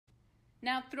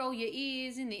Now throw your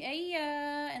ears in the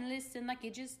air and listen like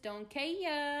you just don't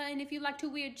care. And if you like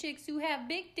two weird chicks who have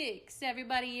big dicks,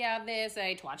 everybody out there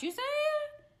say, "Twat you say?"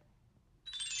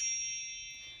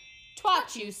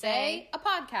 Twat You Say, a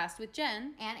podcast with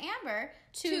Jen and Amber,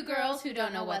 two girls who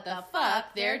don't know what the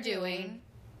fuck they're doing.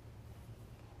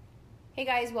 Hey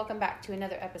guys, welcome back to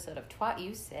another episode of Twat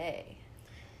You Say.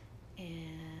 Yeah.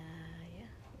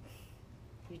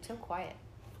 You're so quiet.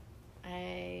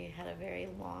 I had a very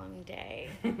long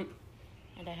day, and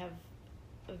I have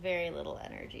very little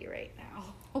energy right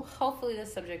now. Hopefully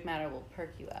this subject matter will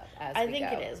perk you up as I we think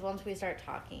go. it is. Once we start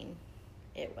talking,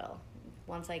 it will.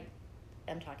 Once I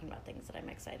am talking about things that I'm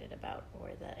excited about or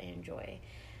that I enjoy,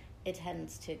 it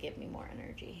tends to give me more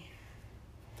energy.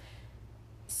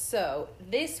 So,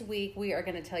 this week we are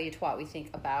going to tell you what we think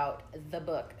about the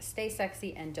book Stay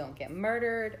Sexy and Don't Get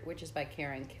Murdered, which is by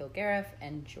Karen Kilgariff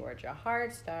and Georgia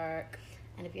Hardstark.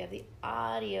 And if you have the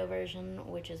audio version,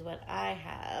 which is what I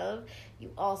have,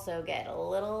 you also get a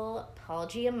little Paul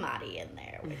Giamatti in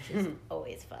there, which is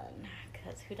always fun,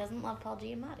 because who doesn't love Paul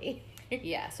Giamatti?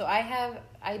 Yeah, so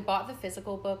I bought the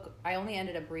physical book. I only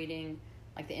ended up reading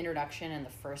like the introduction and the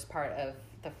first part of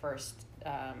the first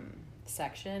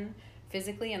section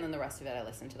physically, and then the rest of it I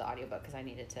listened to the audiobook because I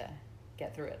needed to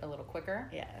get through it a little quicker.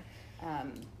 Yeah.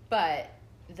 But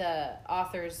the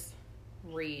authors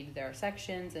read their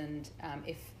sections, and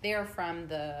if they're from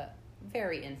the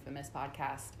very infamous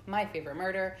podcast My Favorite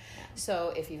Murder,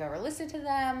 so if you've ever listened to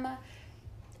them,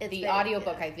 the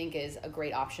audiobook I think is a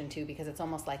great option too, because it's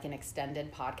almost like an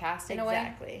extended podcast in a way.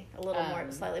 Exactly. A little more,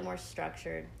 slightly more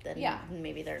structured than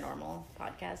maybe their normal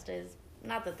podcast is.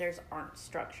 Not that theirs aren't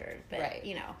structured, but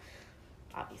you know,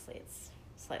 obviously it's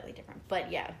slightly different.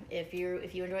 But yeah, if you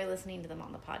enjoy listening to them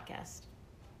on the podcast,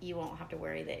 you won't have to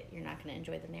worry that you're not going to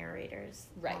enjoy the narrators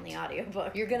on the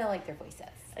audiobook. You're going to like their voices.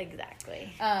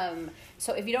 Exactly.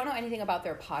 So if you don't know anything about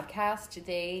their podcast,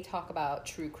 they talk about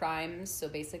true crimes. So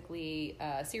basically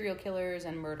serial killers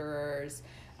and murderers.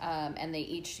 And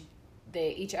each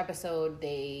episode,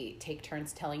 they take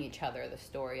turns telling each other the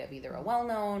story of either a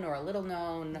well-known or a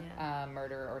little-known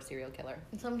murderer or serial killer.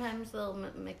 And sometimes they'll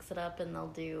mix it up and they'll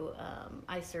do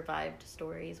I Survived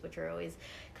stories, which are always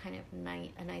kind of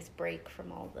a nice break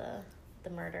from all the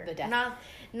murder. The death.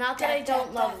 Not that I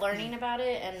don't love learning about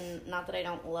it, and not that I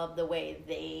don't love the way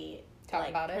they talk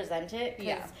about it, present it.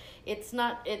 It's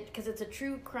not because it's a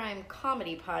true crime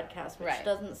comedy podcast, which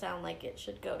doesn't sound like it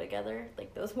should go together,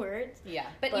 like those words. Yeah,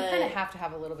 but you kind of have to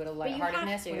have a little bit of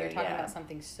lightheartedness when you're talking about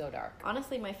something so dark.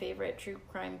 Honestly, my favorite true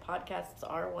crime podcasts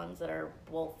are ones that are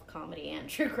both comedy and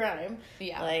true crime.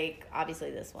 Yeah, like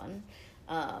obviously this one.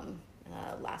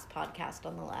 Last Podcast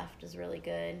on the Left is really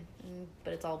good,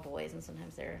 but it's all boys, and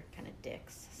sometimes they're kind of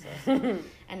dicks. So,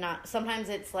 and sometimes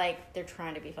it's like they're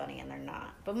trying to be funny and they're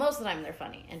not, but most of the time they're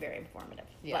funny and very informative.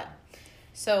 Yeah.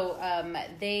 So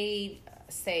they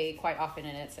say quite often,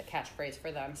 and it's a catchphrase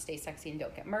for them, "Stay sexy and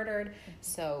don't get murdered." Mm-hmm.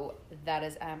 So that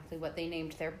is amply what they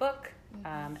named their book,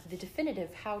 the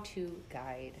definitive how-to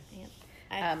guide.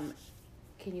 Yep.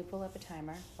 Can you pull up a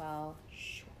timer? Well,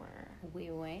 sure.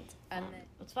 We wait.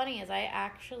 What's funny is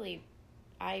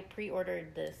I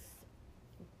pre-ordered this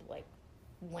like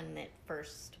when it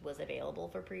first was available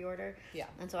for pre-order. Yeah.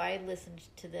 And so I listened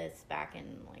to this back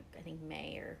in like I think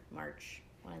May or March,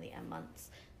 one of the M months.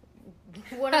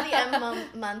 One of the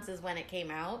M months is when it came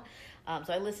out.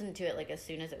 So I listened to it like as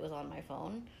soon as it was on my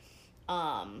phone.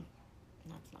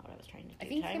 That's not what I was trying to do. I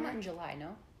think it came out in July,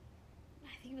 no?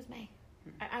 I think it was May.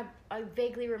 I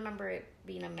vaguely remember it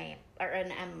being a May or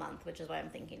an M month, which is why I'm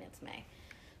thinking it's May,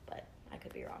 but I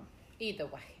could be wrong. Either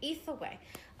way.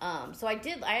 So I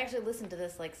actually listened to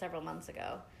this like several months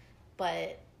ago,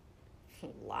 but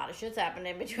a lot of shit's happened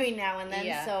in between now and then.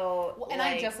 Yeah. So and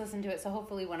I just listened to it, so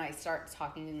hopefully when I start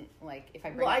talking, like if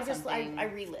I bring up something, I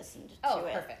re-listened to it. Oh,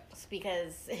 perfect.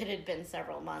 Because it had been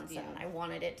several months, and I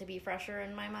wanted it to be fresher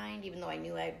in my mind, even though I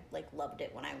knew I like loved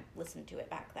it when I listened to it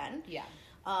back then. Yeah.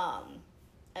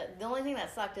 The only thing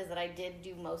that sucked is that I did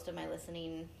do most of my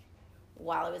listening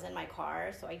while I was in my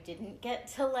car, so I didn't get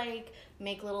to like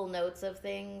make little notes of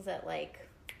things that like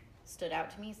stood out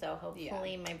to me. So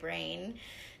hopefully my brain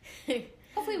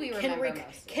hopefully we remember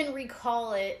can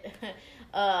recall it.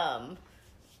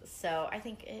 So I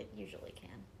think it usually can.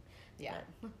 Yeah.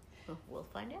 But we'll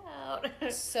find out.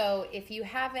 So if you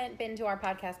haven't been to our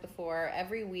podcast before,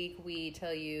 every week we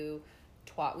tell you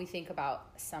what we think about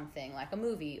something, like a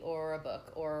movie or a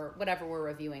book or whatever we're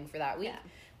reviewing for that week. Yeah.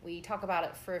 We talk about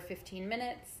it for 15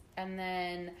 minutes, and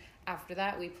then after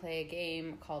that we play a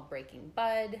game called Breaking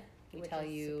Bud. We tell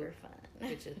you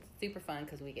which is super fun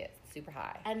because we get super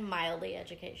high. And mildly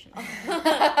educational.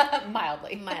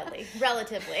 Mildly.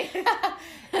 Relatively.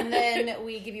 And then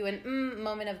we give you an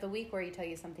moment of the week where you tell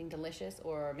you something delicious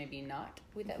or maybe not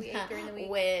that we ate during the week.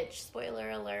 Which, spoiler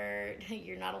alert,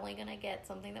 you're not only going to get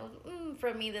something that was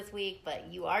from me this week, but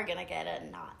you are going to get a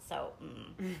not so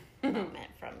moment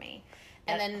from me.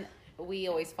 And then we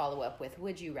always follow up with,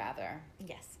 would you rather?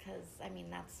 Yes, because,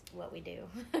 that's what we do.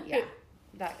 Yeah.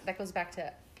 That goes back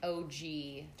to OG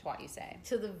Twat You Say.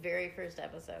 To the very first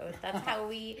episode. That's how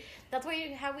we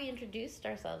introduced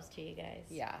ourselves to you guys.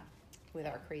 Yeah. With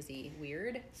our crazy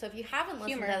weird. So if you haven't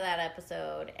listened to that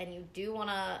episode and you do want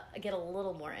to get a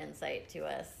little more insight to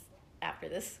us after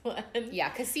this one. Yeah,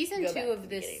 because season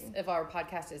 2 of our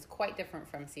podcast is quite different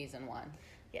from season 1.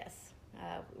 Yes.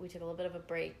 We took a little bit of a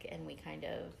break and we kind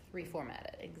of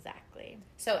reformatted. Exactly.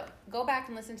 So go back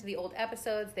and listen to the old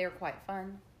episodes. They're quite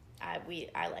fun. I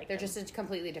like They're them. just a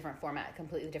completely different format,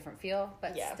 completely different feel,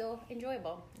 but still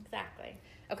enjoyable. Exactly.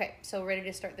 Okay, so ready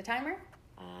to start the timer?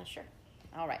 Sure.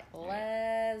 All right,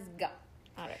 let's go.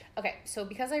 All right. Okay, so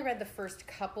because I read the first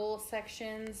couple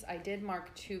sections, I did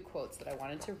mark 2 quotes that I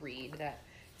wanted to read.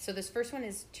 So this first one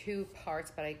is 2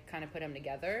 parts, but I kind of put them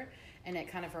together, and it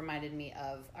kind of reminded me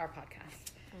of our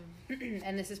podcast.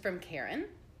 And this is from Karen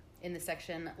in the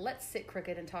section, Let's Sit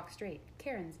Crooked and Talk Straight.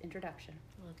 Karen's introduction.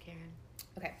 Hello, Karen.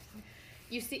 Okay.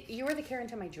 You were the Karen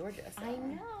to my Georgia. So. I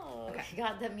know. Okay.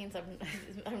 God, that means I'm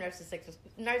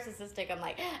narcissistic. I'm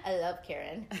like, I love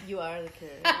Karen. You are the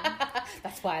Karen.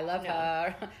 That's why I love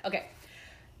her. Okay.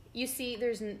 You see,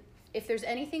 if there's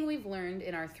anything we've learned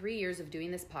in our 3 years of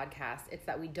doing this podcast, it's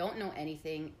that we don't know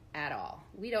anything at all.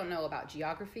 We don't know about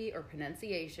geography or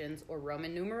pronunciations or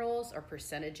Roman numerals or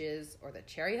percentages or the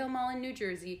Cherry Hill Mall in New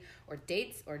Jersey or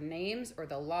dates or names or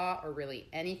the law or really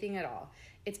anything at all.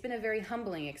 It's been a very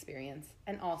humbling experience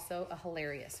and also a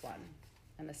hilarious one.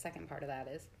 And the second part of that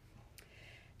is,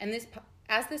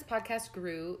 as this podcast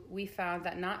grew, we found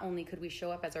that not only could we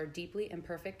show up as our deeply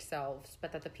imperfect selves,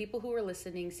 but that the people who were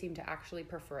listening seemed to actually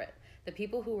prefer it. The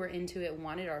people who were into it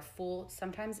wanted our full,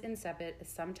 sometimes insipid,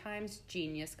 sometimes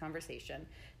genius conversation,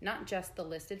 not just the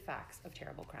listed facts of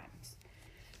terrible crimes.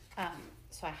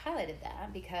 So I highlighted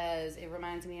that because it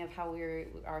reminds me of how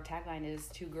our tagline is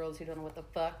 2 girls who don't know what the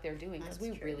fuck they're doing, because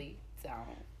we really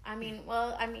don't.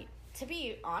 To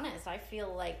be honest, I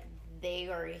feel like they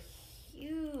are a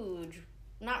huge,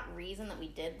 not reason that we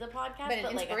did the podcast,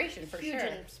 but inspiration, like a huge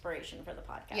inspiration for the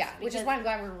podcast. Yeah, which is why I'm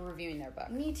glad we're reviewing their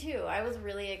book. Me too. I was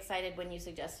really excited when you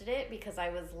suggested it because I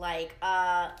was like,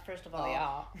 first of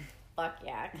all, fuck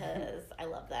yeah, because I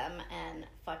love them, and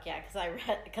fuck yeah,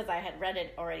 because I had read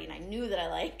it already and I knew that I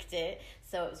liked it,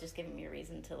 so it was just giving me a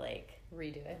reason to like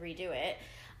redo it.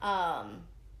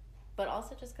 But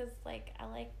also just because like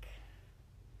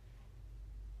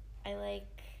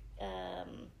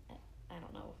I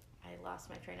don't know. I lost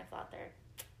my train of thought there.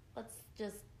 Let's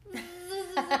just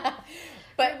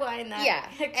rewind that. Yeah,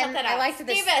 cut that out. I liked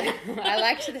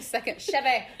the second.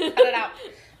 Chevy, cut it out.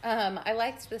 I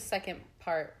liked the second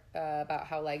part about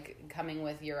how like coming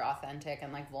with your authentic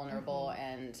and like vulnerable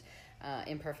and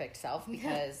imperfect self,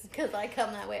 because I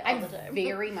come that way all the time. I'm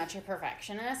very much a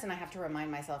perfectionist, and I have to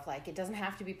remind myself like it doesn't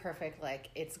have to be perfect. Like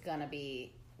it's gonna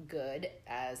be good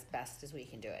as best as we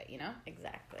can do it. You know?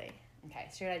 Exactly. Okay,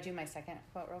 should I do my second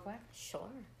quote real quick? Sure.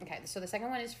 Okay, so the second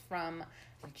one is from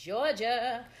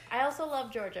Georgia. I also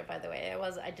love Georgia, by the way.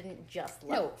 I didn't just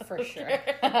love No, for sure.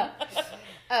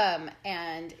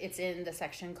 And it's in the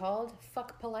section called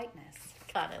Fuck Politeness.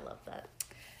 God, I love that.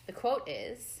 The quote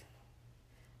is,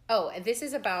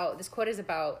 this quote is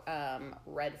about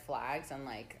red flags and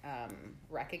like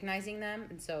recognizing them.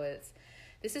 And so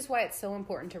this is why it's so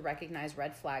important to recognize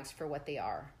red flags for what they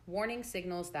are. Warning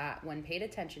signals that, when paid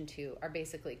attention to, are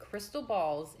basically crystal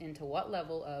balls into what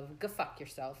level of go fuck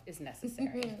yourself is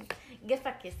necessary. Go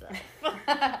fuck yourself.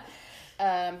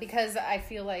 Because I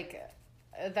feel like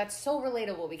that's so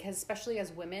relatable, because especially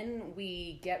as women,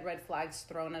 we get red flags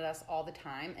thrown at us all the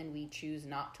time and we choose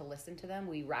not to listen to them.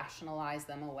 We rationalize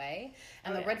them away.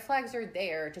 And the red flags are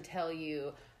there to tell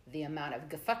you the amount of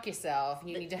go fuck yourself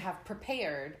you need to have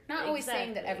prepared. Not always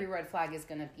saying that every red flag is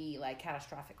going to be like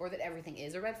catastrophic or that everything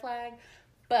is a red flag,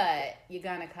 but you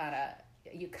kind of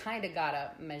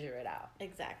gotta measure it out.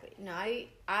 Exactly. No,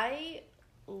 I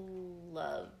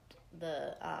loved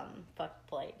the fuck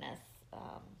politeness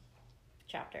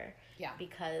chapter. Yeah.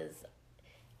 Because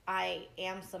I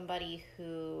am somebody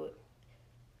who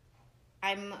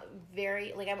I'm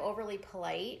overly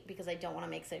polite because I don't want to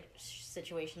make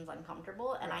situations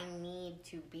uncomfortable, and I need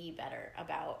to be better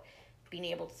about being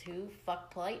able to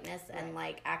fuck politeness and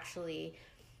like actually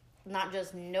not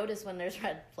just notice when there's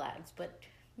red flags, but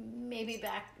maybe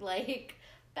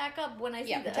back up when I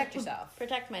see that. Protect yourself.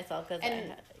 Protect myself, because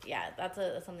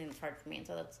that's something that's hard for me, and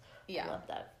so that's I love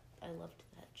that. I loved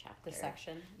that chapter. The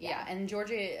section. Yeah. And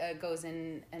Georgia goes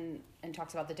in and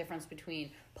talks about the difference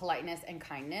between politeness and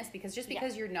kindness, because just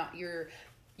because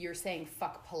you're saying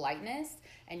fuck politeness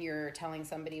and you're telling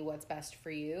somebody what's best for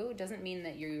you doesn't mean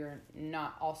that you're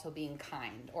not also being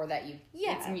kind, or that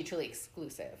it's mutually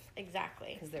exclusive.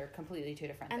 Exactly. Because they're completely two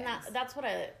different things. And that's what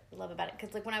I love about it,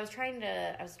 because like when I was trying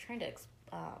to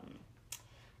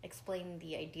explain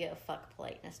the idea of fuck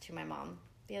politeness to my mom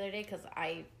the other day, because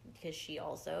she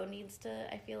also needs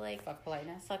to, I feel like, fuck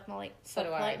politeness. Fuck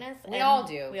politeness. We all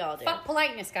do. Fuck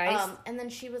politeness, guys. And then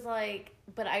she was like,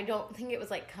 but I don't think it was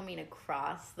like coming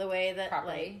across the way that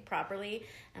properly.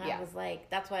 And I was like,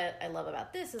 that's what I love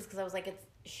about this, is because I was like,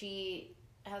 she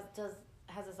has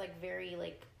this like very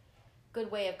like good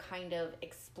way of kind of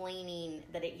explaining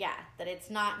that it's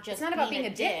not just, it's not about being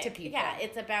a dick to people. Yeah,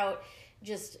 it's about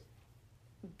just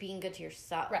being good to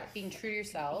yourself. Right, being true to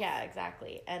yourself. Yeah,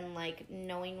 exactly. And like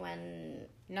knowing when,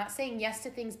 not saying yes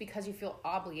to things because you feel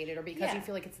obligated, or because you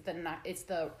feel like it's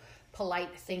the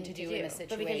polite thing to do in a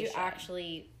situation, but because you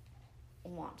actually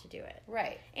want to do it.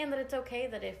 Right. And that it's okay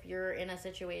that if you're in a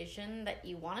situation that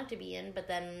you wanted to be in, but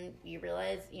then you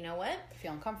realize, you know what? You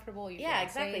feel uncomfortable. You feel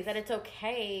exactly. safe. That it's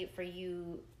okay for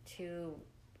you to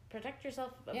protect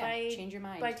yourself by change your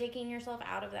mind, by taking yourself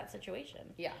out of that situation.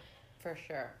 Yeah, for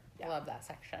sure. I love that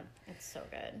section. It's so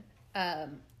good.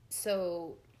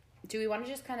 So do we want to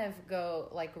just kind of go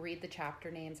like read the chapter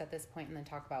names at this point and then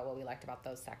talk about what we liked about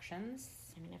those sections?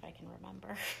 I mean, if I can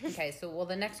remember. Okay, so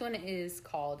the next one is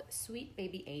called Sweet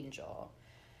Baby Angel.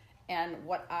 And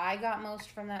what I got most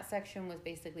from that section was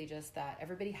basically just that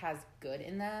everybody has good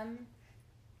in them.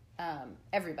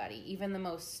 Everybody, even the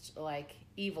most like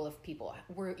evil of people,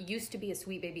 used to be a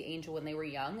sweet baby angel when they were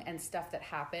young, and stuff that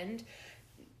happened,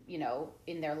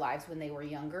 in their lives when they were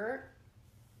younger,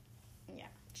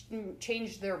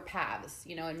 changed their paths,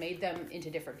 and made them into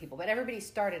different people. But everybody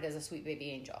started as a sweet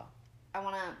baby angel. I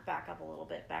want to back up a little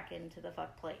bit back into the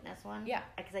fuck politeness one. Yeah.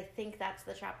 Because I think that's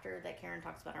the chapter that Karen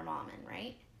talks about her mom in,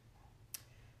 right?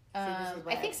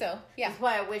 I think so. Yeah. That's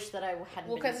why I wish that I hadn't.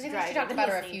 Well, because she talked about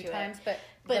her a few times, but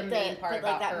the main part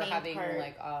about her having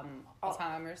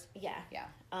Alzheimer's. Yeah. Yeah.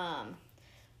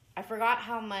 I forgot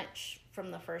how much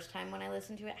from the first time when I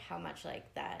listened to it, how much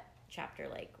like that chapter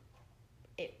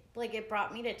it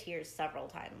brought me to tears several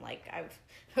times. Like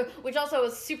which also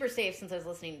was super safe since I was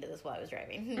listening to this while I was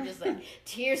driving. Just like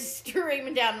tears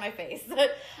streaming down my face.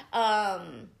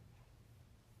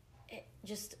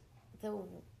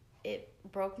 It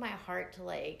broke my heart to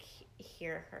like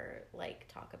hear her like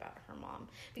talk about her mom,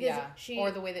 because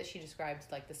or the way that she describes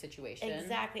like the situation.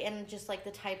 Exactly. And just like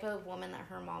the type of woman that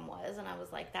her mom was, and I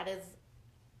was like, that is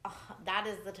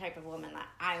the type of woman that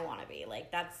I want to be.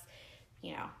 Like that's,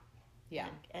 yeah.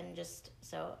 And just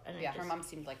so, and her mom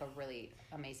seemed like a really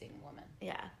amazing woman.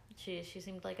 Yeah. She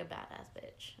seemed like a badass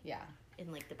bitch. Yeah.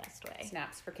 In like the best way.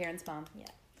 Snaps for Karen's mom. Yeah.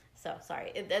 So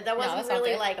sorry. That wasn't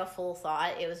really like a full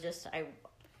thought. It was just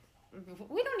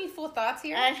we don't need full thoughts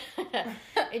here.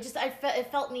 It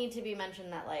felt need to be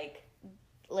mentioned that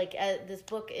this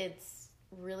book, it's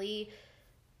really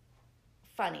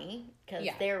funny because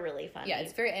they're really funny. Yeah,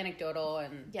 it's very anecdotal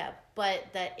and but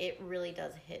that it really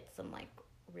does hit some like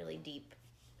really deep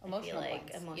emotional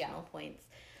points.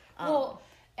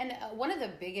 And one of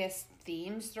the biggest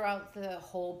themes throughout the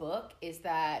whole book is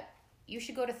that you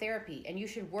should go to therapy and you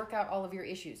should work out all of your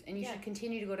issues and you should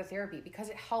continue to go to therapy because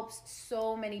it helps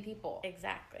so many people.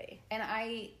 Exactly. And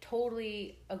I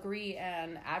totally agree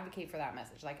and advocate for that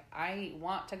message. Like, I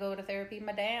want to go to therapy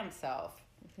my damn self.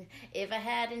 If I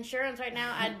had insurance right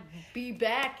now, I'd be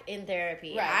back in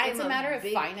therapy. Right. It's a matter of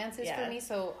finances for me.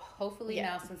 So hopefully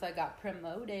now, since I got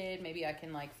promoted, maybe I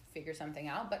can like figure something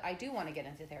out. But I do want to get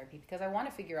into therapy because I want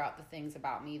to figure out the things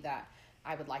about me that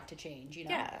I would like to change,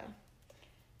 Yeah.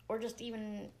 Or just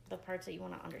even the parts that you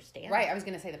want to understand. Right. I was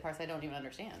going to say the parts I don't even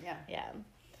understand. Yeah. Yeah.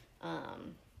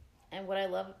 And what I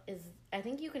love is I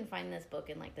think you can find this book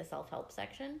in like the self-help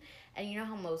section. And you know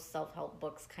how most self-help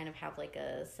books kind of have like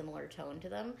a similar tone to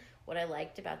them? What I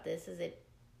liked about this is it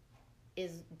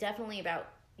is definitely about,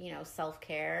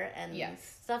 self-care and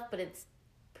stuff, but it's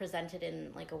presented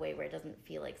in like a way where it doesn't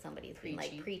feel like somebody's being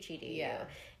like preachy to you.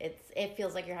 It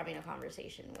feels like you're having a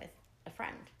conversation with a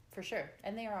friend. For sure.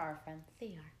 And they are our friends.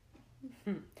 They are.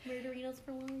 Murderinos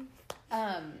for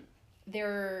life.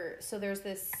 There's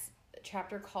this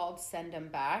chapter called Send Him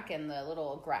Back, and the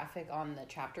little graphic on the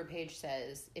chapter page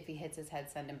says, if he hits his head,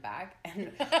 send him back.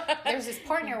 And there's this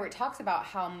part in here where it talks about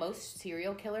how most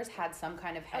serial killers had some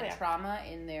kind of head trauma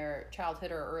in their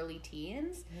childhood or early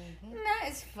teens. Mm-hmm. And that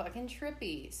is fucking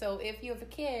trippy. So if you have a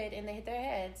kid and they hit their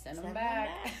head, send them back.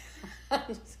 I'm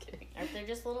just kidding. Or if they're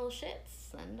just little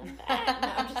shits, send them back.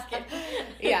 No, I'm just kidding.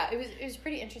 Yeah, it was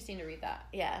pretty interesting to read that.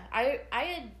 Yeah, I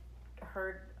had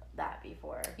heard that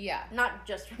before. Yeah. Not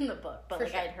just from the book, but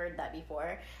I'd heard that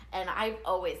before. And I've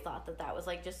always thought that was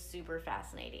like just super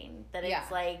fascinating. That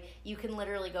it's like you can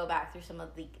literally go back through some of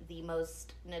the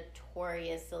most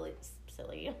notorious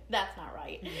silly that's not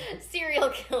right. Serial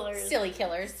killers. Silly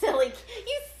killers. You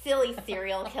silly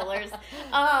serial killers.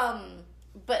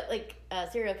 But like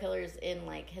serial killers in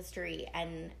like history,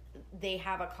 and they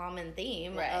have a common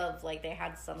theme of like they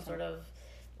had some sort of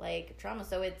like trauma.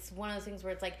 So it's one of those things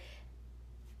where it's like,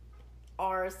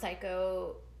 are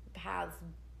psychopaths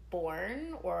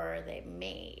born or are they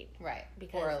made? Right.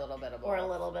 Because, or a little bit of both. Or a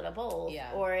little bit of both.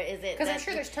 Yeah. Or is it... Because I'm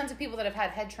sure there's tons of people that have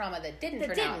had head trauma that didn't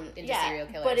turn out into serial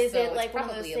killers. But is it like one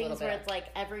of those things where it's like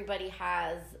everybody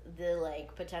has the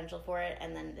like potential for it,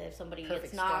 and then if somebody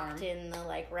gets knocked in the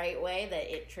like right way,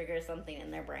 that it triggers something in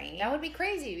their brain? That would be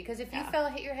crazy, because if you fell,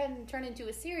 hit your head, and turned into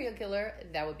a serial killer,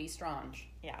 that would be strange.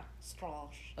 Yeah.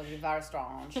 Strange. That would be very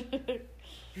strange.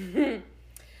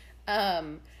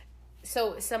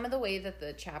 So some of the way that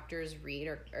the chapters read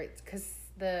are because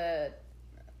the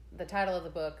title of the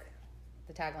book,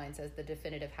 the tagline says the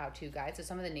definitive how-to guide. So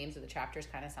some of the names of the chapters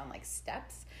kind of sound like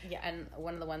steps. Yeah. And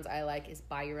one of the ones I like is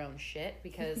buy your own shit,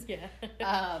 because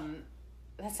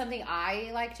that's something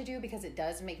I like to do, because it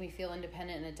does make me feel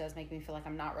independent, and it does make me feel like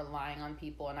I'm not relying on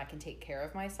people and I can take care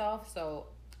of myself. So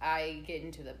I get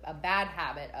into a bad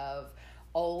habit of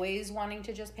always wanting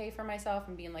to just pay for myself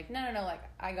and being like, no, like,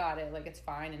 I got it, like, it's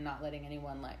fine, and not letting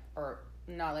anyone, like, or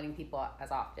not letting people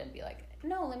as often be like,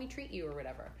 no, let me treat you, or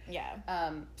whatever. Yeah.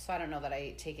 So I don't know that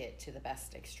I take it to the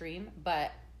best extreme,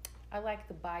 but I like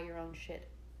the buy your own shit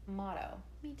motto.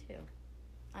 Me too.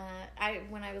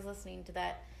 When I was listening to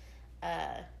that,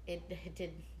 it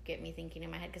did get me thinking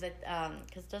in my head,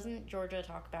 because doesn't Georgia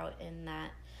talk about in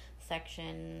that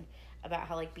section about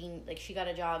how like being like she got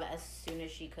a job as soon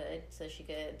as she could, so she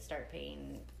could start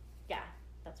paying. Yeah,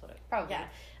 that's what it probably. Yeah,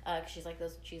 cause she's like,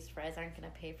 those cheese fries aren't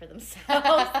gonna pay for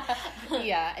themselves.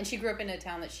 Yeah, and she grew up in a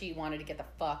town that she wanted to get the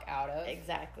fuck out of.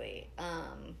 Exactly.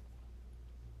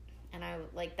 And I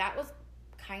like that was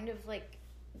kind of like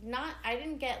not. I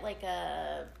didn't get like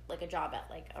a job at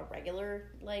like a regular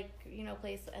like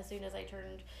place as soon as I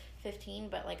turned 15,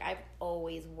 but like I've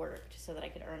always worked so that I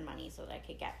could earn money so that I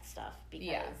could get stuff,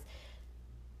 because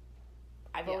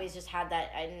I've always just had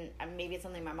that. Maybe it's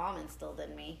something my mom instilled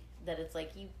in me, that it's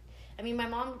like my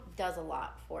mom does a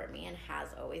lot for me and has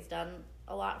always done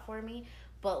a lot for me,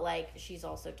 but like she's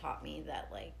also taught me that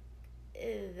like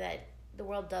that the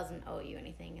world doesn't owe you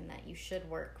anything, and that you should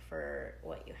work for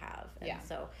what you have. And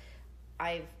so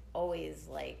I've always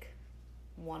like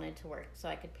wanted to work so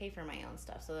I could pay for my own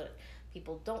stuff, so that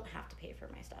people don't have to pay for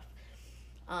my stuff.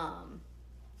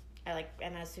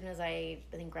 And as soon as I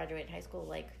think graduated high school,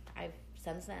 like I've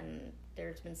since then,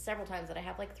 there's been several times that I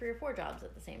have like 3 or 4 jobs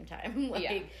at the same time,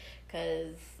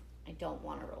 because I don't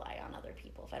want to rely on other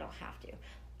people if I don't have to.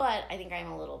 But I think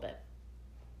I'm a little bit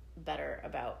better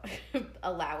about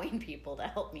allowing people to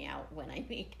help me out when I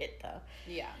need it, though.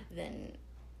 Yeah. Than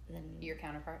your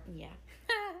counterpart. Yeah.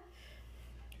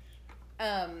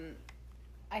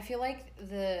 I feel like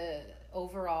the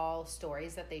overall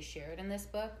stories that they shared in this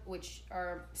book, which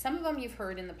are some of them you've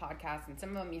heard in the podcast and some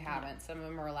of them you haven't, some of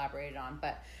them are elaborated on,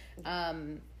 but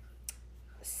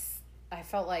I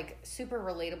felt like super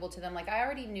relatable to them. Like I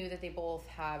already knew that they both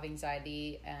have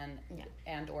anxiety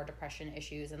and or depression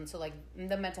issues, and so like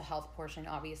the mental health portion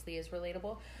obviously is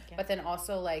relatable, but then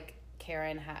also like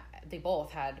Karen they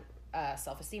both had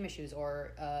self-esteem issues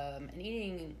or an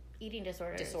eating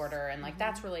disorder, and like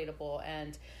that's relatable.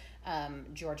 And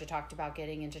Georgia talked about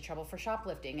getting into trouble for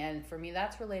shoplifting, and for me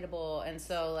that's relatable. And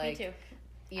so like me too.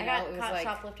 I got caught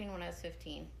shoplifting when I was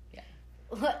 15.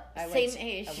 Same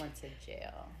age. I went to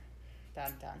jail.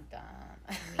 Dun dun dun.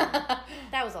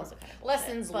 That was also kind of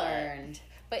lessons learned,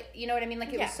 but you know what I mean.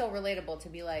 Like it was so relatable to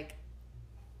be like,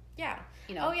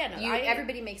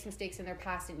 everybody makes mistakes in their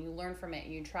past, and you learn from it,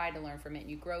 and you try to learn from it, and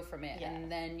you grow from it,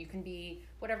 and then you can be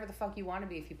whatever the fuck you want to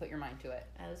be if you put your mind to it.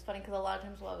 It was funny because a lot of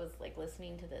times while I was like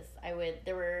listening to this,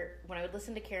 when I would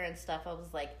listen to Karen's stuff, I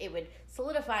was like, it would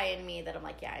solidify in me that I'm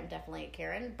like, yeah, I'm definitely a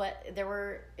Karen. But there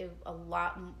were a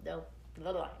lot.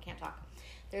 I can't talk.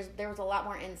 There was a lot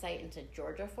more insight into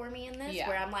Georgia for me in this,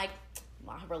 where I'm like,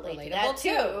 relate to that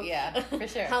too. Yeah, for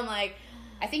sure. I'm like,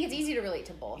 I think it's easy to relate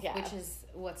to both, which is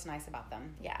what's nice about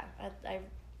them. Yeah,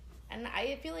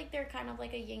 I feel like they're kind of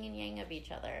like a yin and yang of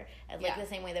each other, like the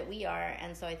same way that we are,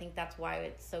 and so I think that's why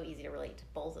it's so easy to relate to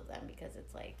both of them, because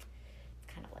it's like,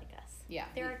 it's kind of like us. Yeah,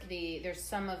 there's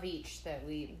some of each that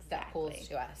that pulls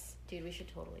to us. Dude, we should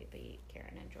totally be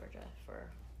Karen and Georgia for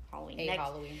Halloween.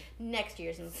 Halloween. Next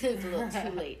year, since it's a little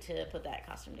too late to put that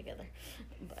costume together.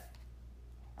 But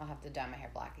I'll have to dye my hair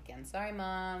black again. Sorry,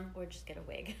 Mom. Or just get a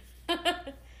wig.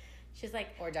 She's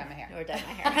like... Or dye my hair. Or dye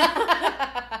my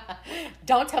hair.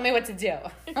 Don't tell me what to do.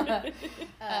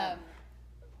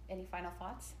 Any final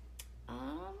thoughts?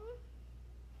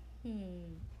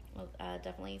 Well,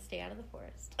 definitely stay out of the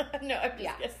forest. No, I'm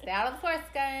just kidding. Stay out of the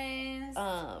forest, guys.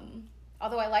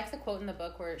 Although I like the quote in the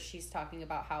book where she's talking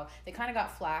about how they kind of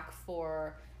got flack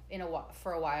for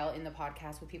a while in the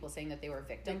podcast with people saying that they were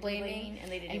victim blaming,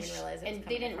 and they didn't even realize it. And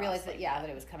they didn't realize that that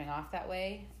it was coming off that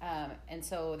way. And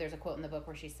so there's a quote in the book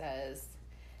where she says,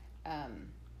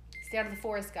 "Stay out of the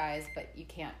forest, guys, but you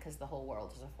can't because the whole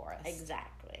world is a forest."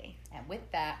 Exactly. And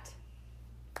with that,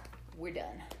 we're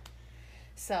done.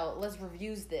 So let's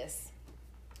review this.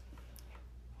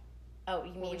 Oh,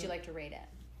 you mean? What would you like to rate it?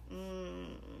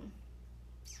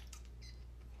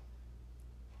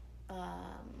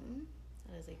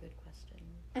 That is a good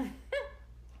question.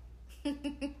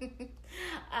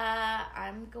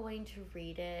 I'm going to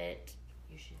rate it.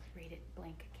 You should rate it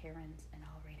blank Karen's, and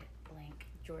I'll rate it blank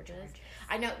George's.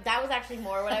 I know that was actually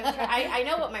more what I was trying. I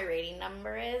know what my rating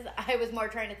number is. I was more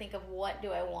trying to think of what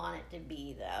do I want it to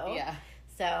be, though. Yeah.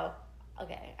 So,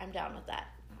 okay, I'm down with that.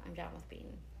 I'm down with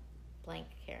being blank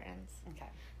Karen's. Okay.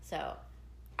 So,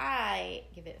 I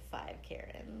give it 5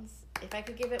 Karens. If I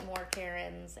could give it more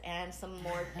Karens and some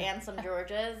more and some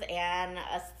Georges and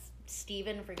a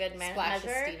Steven for good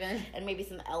measure, and maybe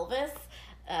some Elvis,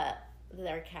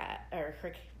 their cat or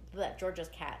her, Georgia's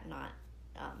cat, not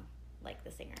like the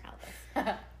singer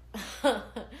Elvis.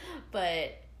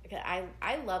 But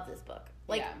I love this book.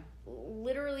 Like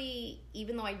literally,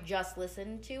 even though I just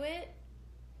listened to it,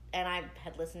 and I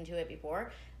had listened to it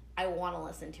before, I want to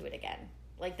listen to it again.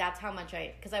 Like, that's how much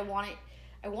because I want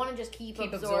to just keep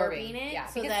absorbing it,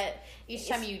 so that each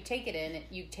time you take it in,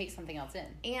 you take something else in.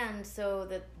 And so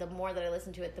that the more that I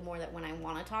listen to it, the more that when I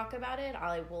want to talk about it,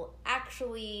 I will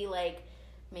actually, like,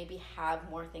 maybe have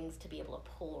more things to be able to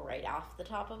pull right off the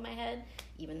top of my head,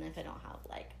 even if I don't have,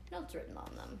 like, notes written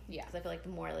on them. Yeah. Because I feel like the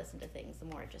more I listen to things, the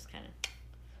more it just kind of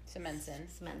cements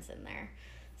in there.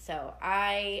 So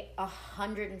I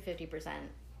 150%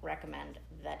 recommend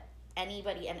that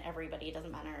anybody and everybody, it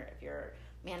doesn't matter if you're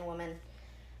man, woman,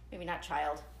 maybe not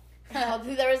child.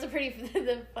 There was a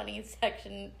the funny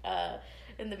section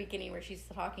in the beginning where she's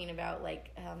talking about,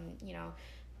 like,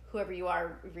 whoever you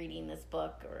are reading this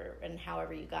book and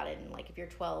however you got it, and, like, if you're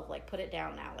 12, like, put it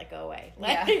down now, like, go away.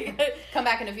 Come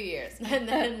back in a few years. And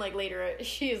then, like, later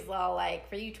she's all like,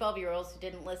 for you 12-year-olds who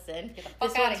didn't listen, get the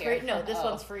fuck out of here. This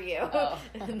one's for you.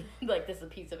 And, like, this is a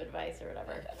piece of advice or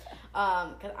whatever.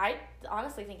 Because I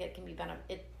honestly think it could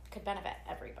benefit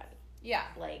everybody. Yeah.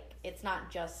 Like, it's not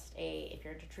just if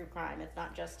you're into true crime, it's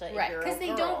not just if right, you're a girl. Because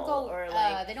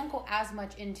they don't go as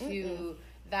much into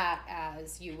that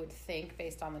as you would think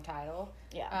based on the title.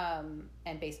 Yeah.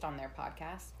 And based on their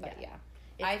podcast. But yeah.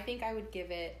 I think I would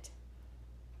give it,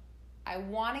 I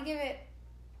want to give it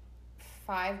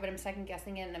 5, but I'm second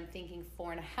guessing it, and I'm thinking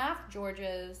 4.5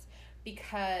 Georges,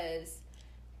 because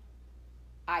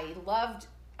I loved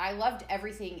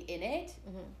everything in it.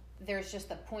 Mm-hmm. There's just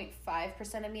the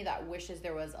 0.5% of me that wishes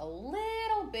there was a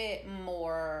little bit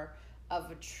more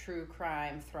of a true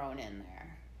crime thrown in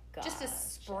there. Gotcha. Just a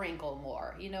sprinkle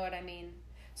more. You know what I mean?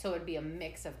 So it would be a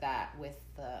mix of that with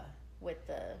the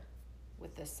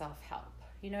self-help.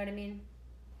 You know what I mean?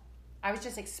 I was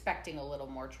just expecting a little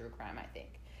more true crime, I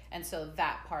think. And so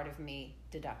that part of me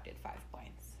deducted 5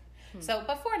 points. So,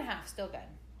 but 4.5, still good.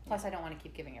 Plus, I don't want to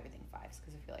keep giving everything 5s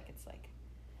because I feel like it's like,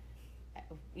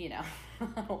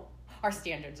 our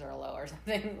standards are low or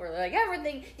something. We're like,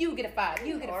 everything, you get a 5,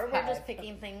 you get a 5. Or we're just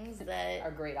picking things that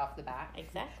are great off the bat.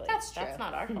 Exactly. That's true. That's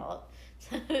not our fault.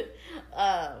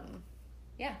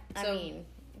 Yeah.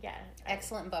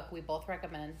 Excellent book. We both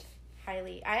recommend.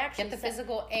 Highly. I actually get the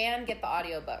physical and get the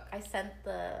audiobook. I sent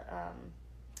the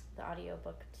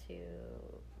audiobook to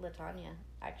LaTanya,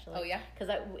 actually. Oh, yeah?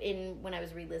 Because when I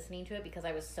was re-listening to it, because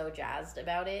I was so jazzed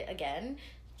about it again,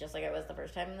 just like I was the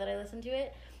first time that I listened to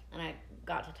it, and I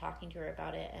got to talking to her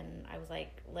about it, and I was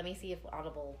like, let me see if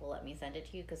Audible will let me send it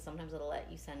to you, because sometimes it'll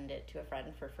let you send it to a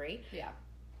friend for free. Yeah.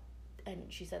 And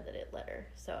she said that it let her,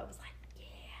 so I was like, yeah.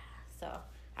 So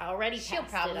I already passed She'll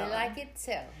probably like it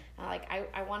too.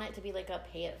 I want it to be like a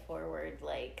pay it forward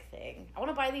like thing. I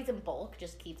want to buy these in bulk,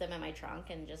 just keep them in my trunk,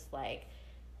 and just like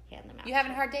hand them out. You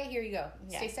having a hard day? Here you go.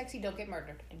 Yeah. Stay sexy, don't get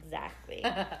murdered. Exactly.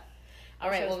 All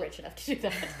right, I was rich enough to do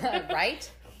that. Right?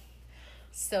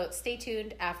 So stay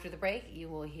tuned. After the break, you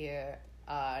will hear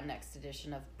our next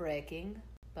edition of Breaking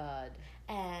Bud.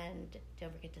 And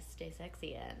don't forget to stay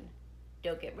sexy and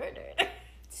don't get murdered.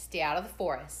 Stay out of the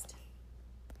forest.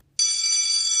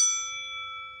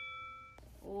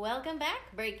 Welcome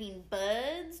back, Breaking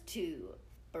Buds, to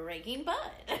Breaking Bud.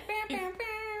 That's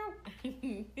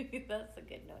a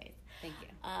good noise. Thank you.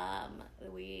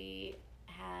 We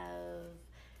have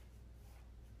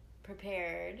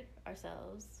prepared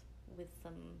ourselves with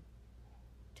some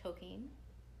toking.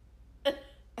 What?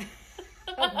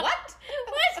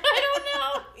 What? I don't know.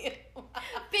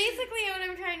 Basically, what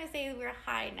I'm trying to say is we're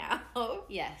high now.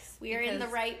 Yes. We are in the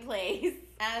right place.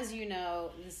 As you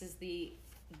know, this is the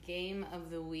game of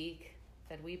the week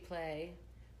that we play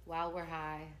while we're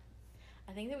high.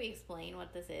 I think that we explain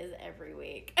what this is every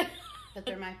week. But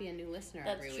there might be a new listener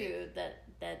every week. That's true.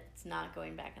 That's not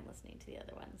going back and listening to the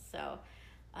other ones. So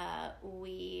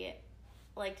we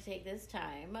like to take this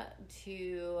time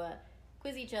to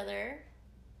quiz each other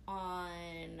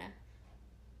on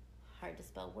hard to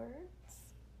spell words,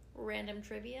 random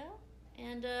trivia,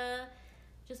 and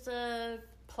just a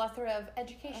plethora of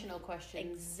educational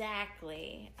questions.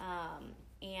 Exactly.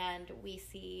 And we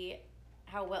see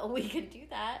how well we can do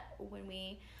that when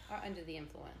we are under the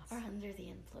influence.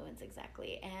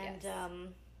 Exactly. And yes.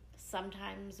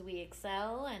 Sometimes we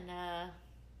excel, and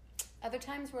other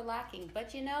times we're lacking.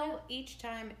 But each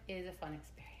time is a fun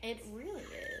experience. It really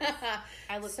is.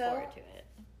 I look forward to it.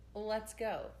 Let's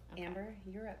go. Okay. Amber,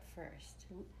 you're up first.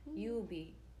 Mm-hmm. You will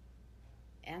be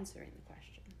answering the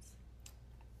questions.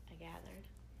 I gathered.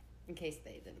 In case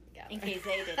they didn't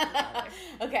gather.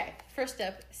 Okay, first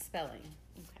up, spelling.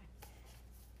 Okay.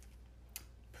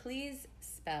 Please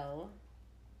spell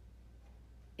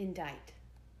indict.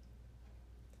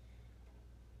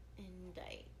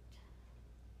 Indict.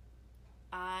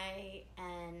 INDICT.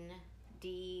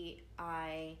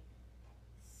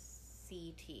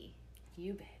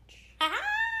 You bitch.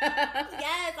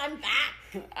 Yes, I'm back.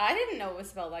 I didn't know it was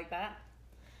spelled like that.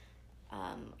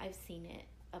 I've seen it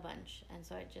a bunch, and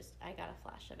so I got a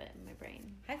flash of it in my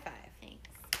brain. High five. Thanks.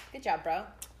 Good job, bro.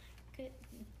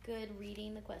 Good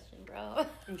reading the question, bro.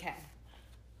 Okay.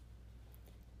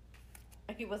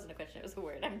 It wasn't a question, it was a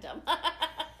word. I'm dumb.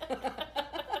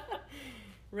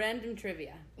 Random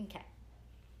trivia. Okay.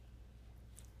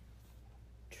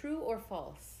 True or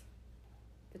false?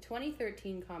 The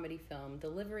 2013 comedy film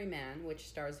Delivery Man, which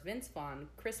stars Vince Vaughn,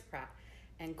 Chris Pratt,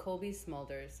 and Colby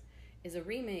Smulders, is a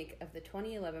remake of the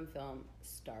 2011 film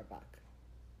Starbuck.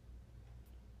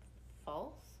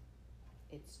 False?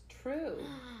 It's true.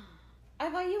 I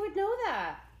thought you would know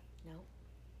that. Nope.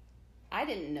 I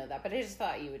didn't know that, but I just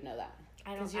thought you would know that.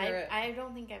 I don't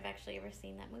think I've actually ever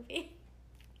seen that movie.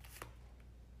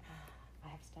 I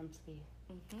have stumped you.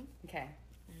 Mm-hmm. Okay.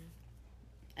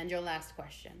 And your last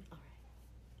question. All right.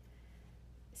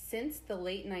 Since the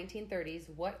late 1930s,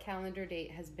 what calendar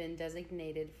date has been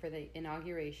designated for the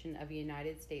inauguration of a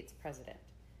United States president?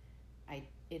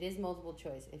 It is multiple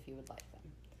choice if you would like them.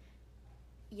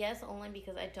 Yes, only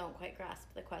because I don't quite grasp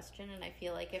the question, and I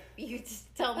feel like if you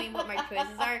just tell me what my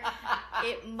choices are,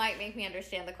 it might make me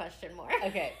understand the question more.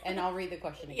 Okay, and I'll read the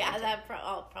question again. Yeah, that's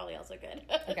probably also good.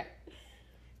 Okay.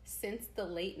 Since the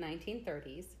late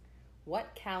 1930s,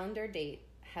 what calendar date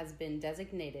has been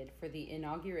designated for the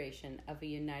inauguration of a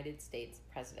United States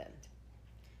president?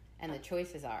 And the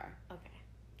choices are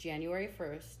January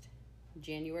 1st,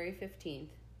 January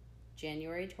 15th,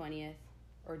 January 20th,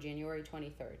 or January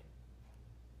 23rd.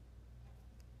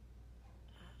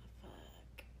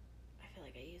 Fuck. I feel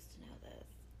like I used to know this.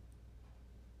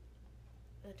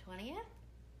 The 20th?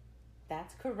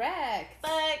 That's correct.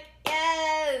 Fuck,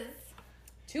 yes!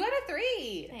 2 out of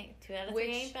 3. Thanks. 2 out of 3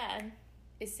 ain't bad.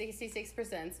 Is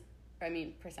 66%. I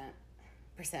mean, percent.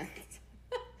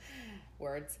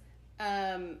 Words.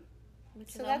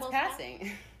 So that's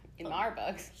passing in our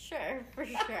books. Sure, for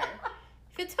sure.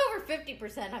 If it's over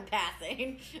 50%, I'm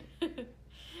passing.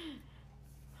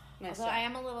 Although I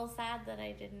am a little sad that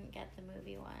I didn't get the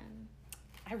movie one.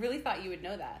 I really thought you would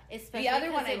know that. Especially the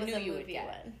other one I knew you would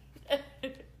get.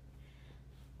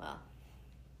 Well,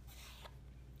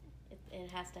 it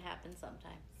has to happen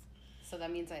sometimes. So that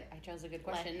means I chose a good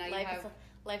question.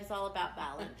 Life is all about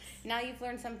balance. Now you've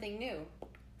learned something new.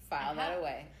 File that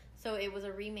away. So it was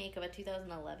a remake of a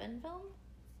 2011 film?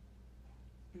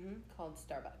 Mm-hmm. Called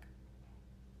Starbuck.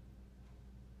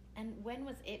 And when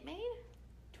was it made?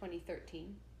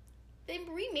 2013. They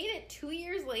remade it 2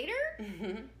 years later?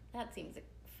 Mm-hmm. That seems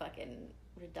fucking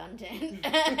redundant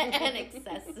and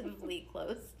excessively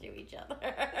close to each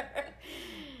other.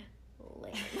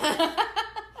 Lame.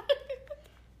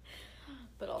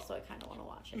 But also I kind of want to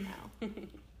watch it now.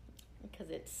 Because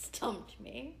it stumped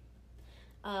me.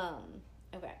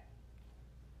 Okay.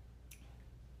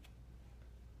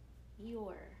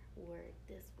 Your word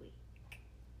this week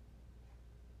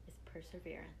is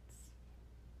perseverance.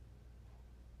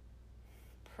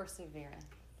 Perseverance.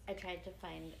 I tried to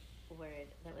find a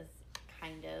word that was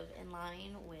kind of in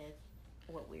line with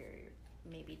what we're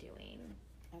maybe doing.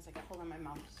 I was like, hold on, my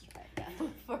mouth just tried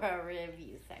again. For our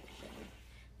review section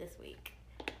this week.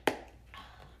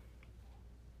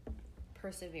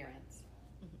 Perseverance.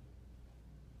 Mm-hmm.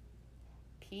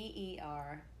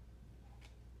 P-E-R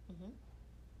Mm-hmm.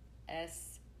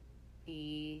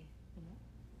 S-E-R.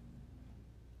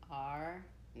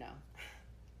 No.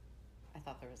 I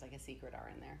thought there was like a secret R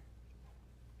in there.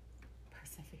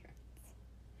 Perseverance.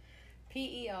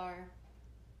 P-E-R-S-E.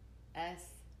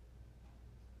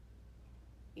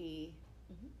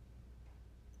 Mm-hmm.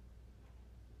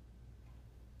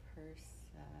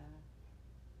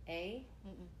 A?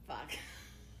 Mm-mm. Fuck.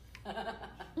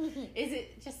 Is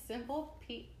it just simple?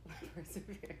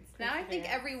 Perseverance. Now I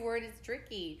think every word is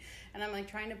tricky. And I'm like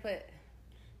trying to put...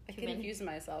 I confuse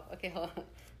myself. Okay, hold on.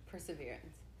 Perseverance.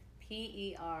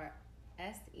 P-E-R-S-E-V?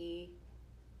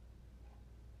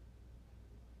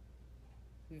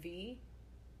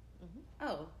 Mm-hmm.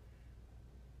 Oh.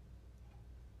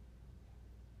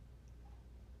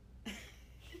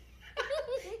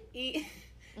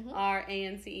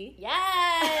 E-R-A-N-C-E?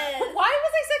 Yes! Why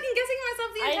was I second guessing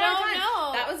myself the entire time? I don't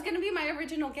know. That was going to be my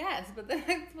original guess, but then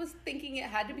I was thinking it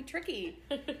had to be tricky.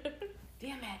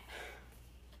 Damn it.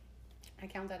 I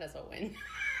count that as a win.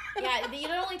 Yeah, it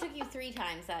only took you 3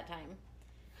 times that time.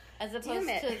 As opposed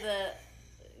to the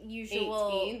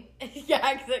usual... 18?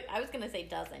 Yeah, I was going to say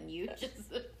dozen. You just...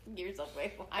 You're so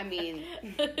grateful. I mean,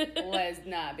 let's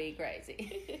not be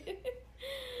crazy.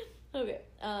 Okay.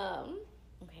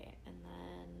 Okay, and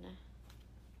then...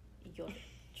 Your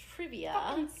trivia.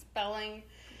 Fucking spelling.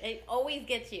 It always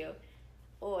gets you.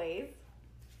 Always.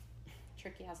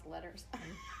 Tricky ass letters.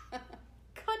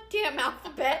 Goddamn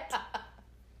alphabet.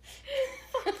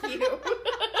 Fuck you.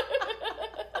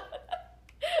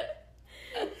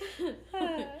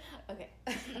 Okay.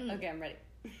 Okay, I'm ready.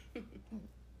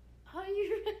 Are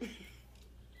you ready?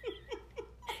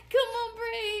 Come on,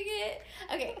 bring it.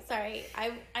 Okay, sorry.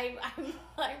 I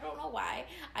don't know why.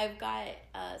 I've got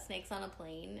Snakes on a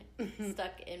Plane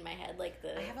stuck in my head. Like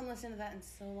I haven't listened to that in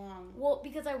so long. Well,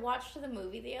 because I watched the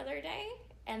movie the other day,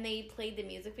 and they played the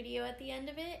music video at the end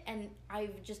of it, and I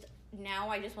just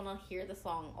want to hear the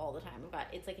song all the time.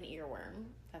 It's like an earworm.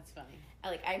 That's funny.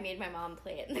 I made my mom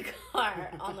play it in the car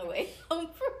on the way home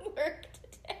from work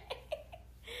today.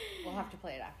 We'll have to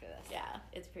play it after this. Yeah,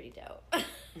 it's pretty dope.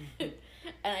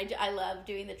 And I love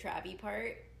doing the Travi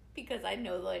part because I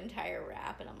know the entire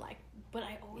rap, and I'm like, but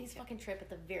I always fucking trip at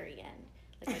the very end.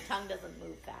 Like, my tongue doesn't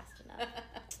move fast enough.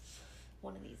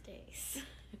 One of these days.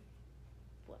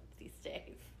 One of these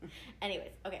days.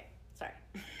 Anyways, okay, sorry.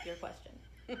 Your question.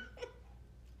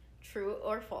 True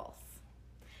or false?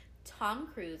 Tom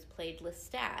Cruise played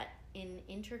Lestat in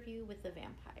Interview with the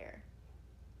Vampire.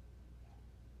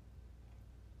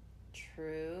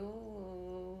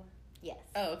 True. Yes.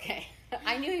 Oh, okay.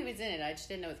 I knew he was in it. I just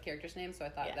didn't know his character's name, so I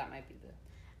thought that might be the...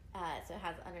 So it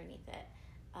has underneath it.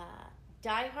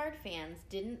 Die Hard fans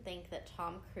didn't think that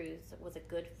Tom Cruise was a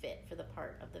good fit for the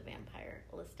part of the vampire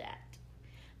Lestat.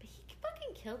 But he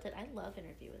fucking killed it. I love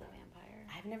Interview with a Vampire.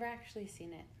 I've never actually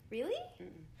seen it. Really?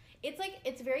 Mm-mm. It's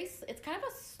kind of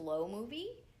a slow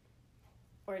movie.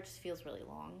 Or it just feels really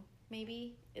long,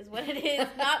 maybe, is what it is.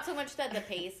 Not so much that the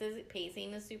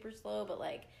pacing is super slow, but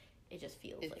like... It just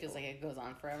feels like it goes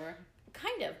on forever.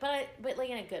 Kind of, but like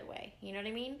in a good way. You know what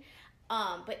I mean?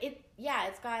 But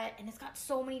it's got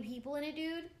so many people in it,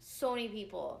 dude. So many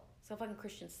people. It's got fucking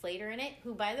Christian Slater in it,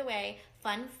 who, by the way,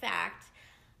 fun fact,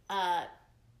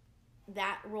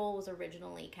 that role was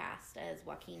originally cast as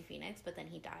Joaquin Phoenix, but then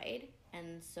he died,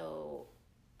 and so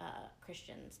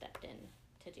Christian stepped in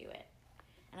to do it.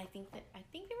 And I think they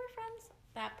were friends.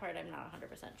 That part I'm not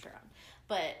 100% sure on.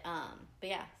 But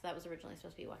yeah, so that was originally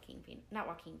supposed to be not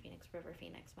Joaquin Phoenix, River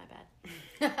Phoenix, my bad.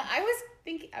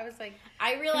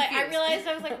 I realized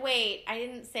I was like, wait, I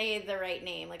didn't say the right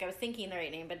name. Like, I was thinking the right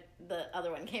name, but the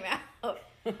other one came out.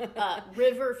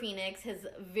 River Phoenix, his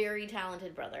very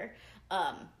talented brother.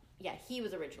 Yeah, he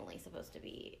was originally supposed to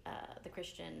be the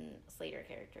Christian Slater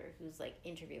character who's like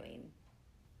interviewing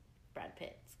Brad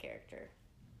Pitt's character,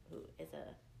 who is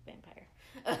a vampire.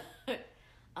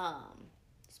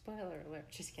 Spoiler alert.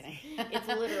 Just kidding. It's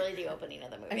literally the opening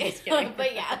of the movie. I'm just kidding.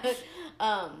 But yeah.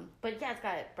 It's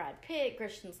got Brad Pitt,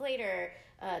 Christian Slater,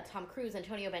 Tom Cruise,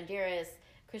 Antonio Banderas,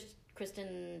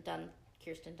 Kirsten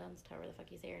Dunst, however the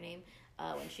fuck you say her name,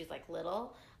 when she's like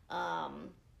little. I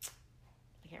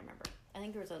can't remember. I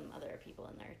think there were some other people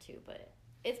in there too, but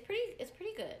it's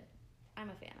pretty good. I'm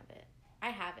a fan of it. I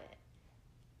have it.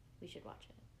 We should watch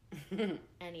it.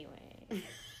 Anyway.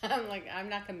 I'm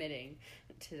not committing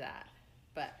to that.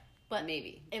 But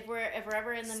maybe. If we're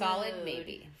ever in the solid mood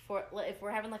maybe. If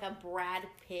we're having like a Brad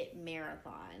Pitt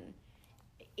marathon,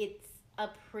 it's a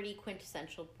pretty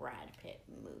quintessential Brad Pitt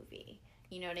movie.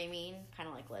 You know what I mean? Kind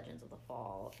of like Legends of the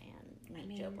Fall and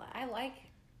Meet Joe Black. I like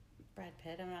Brad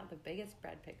Pitt. I'm not the biggest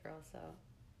Brad Pitt girl, so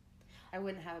I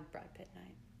wouldn't have a Brad Pitt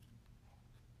night.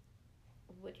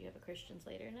 Would you have a Christian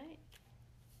Slater night?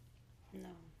 No.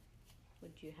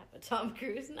 Would you have a Tom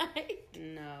Cruise night?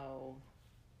 No.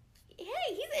 Hey,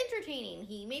 he's entertaining.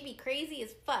 He may be crazy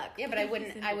as fuck. Yeah, but I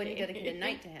wouldn't dedicate a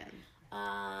night to him.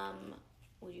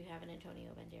 Would you have an Antonio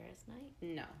Banderas night?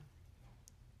 No.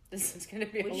 This is going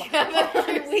to be would a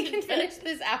lot. We can finish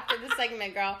this after the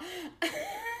segment, girl.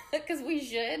 Because we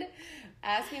should.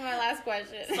 Ask me my last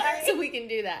question. Sorry. So we can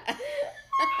do that.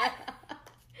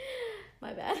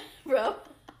 My bad, bro.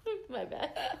 My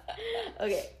bad.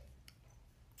 Okay.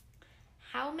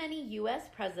 How many U.S.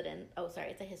 presidents... Oh, sorry.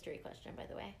 It's a history question, by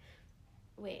the way.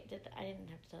 Wait, I didn't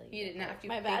have to tell you. You didn't have to.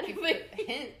 My bad.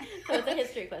 Hint. So it's a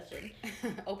history question.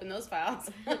 Open those files.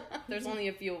 There's only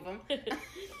a few of them.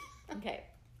 Okay.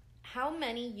 How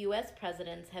many U.S.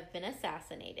 presidents have been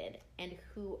assassinated, and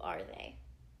who are they?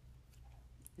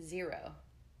 0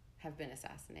 have been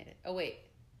assassinated. Oh, wait.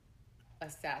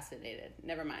 Assassinated.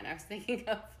 Never mind. I was thinking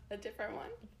of a different one.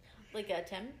 Like a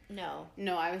attempt? No.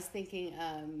 No, I was thinking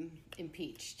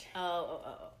impeached.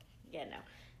 Oh. Yeah, no.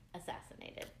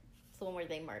 Assassinated. It's the one where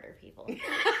they murder people. Because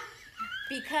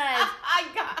I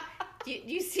got... Do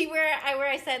you see where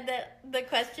I said that the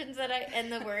questions that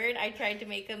and the word, I tried to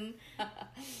make them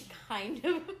kind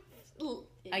of,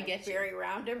 I get very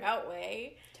roundabout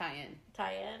way. Tie in.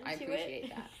 I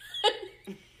appreciate that.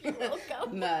 You're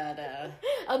welcome. Murder.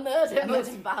 A murder was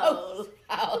foul.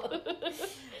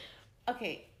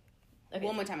 Okay.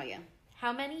 One more time again.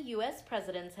 How many U.S.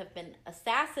 presidents have been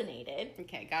assassinated?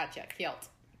 Okay, gotcha.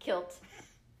 Killed.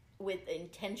 With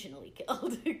intentionally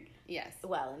killed. Yes.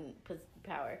 Well, in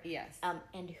power. Yes.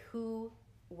 And who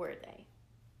were they?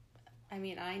 I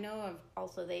mean, I know of...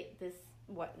 Also, this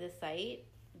site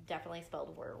definitely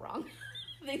spelled "were" wrong.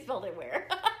 They spelled it "where."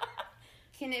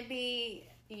 Can it be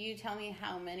you tell me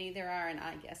how many there are and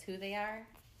I guess who they are?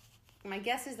 My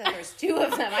guess is that there's 2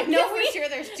 of them. I know for sure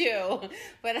there's 2,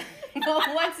 but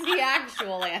what's the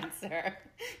actual answer?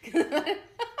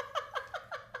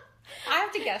 I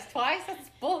have to guess twice? That's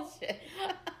bullshit.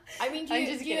 I mean, do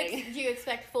you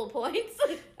expect full points?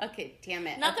 Okay, damn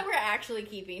it. Not that we're actually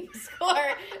keeping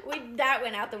score. That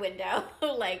went out the window,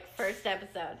 like, first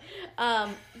episode.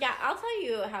 Yeah, I'll tell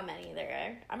you how many there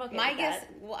are. I'm okay My with guess,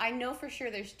 that. well, I know for sure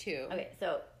there's 2. Okay,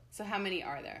 so how many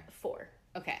are there? 4.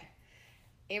 Okay.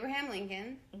 Abraham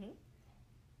Lincoln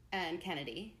and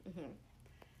Kennedy.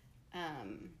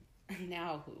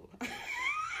 Now who?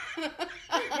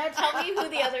 Now tell me who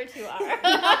the other 2 are. No,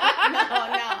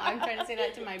 I'm trying to say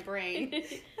that to my brain.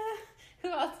 Who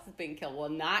else has been killed? Well,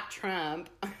 not Trump.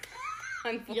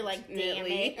 You're like, damn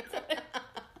it.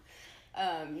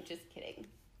 Just kidding.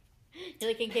 You're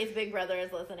like, in case Big Brother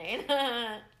is listening.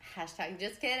 Hashtag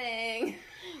just kidding.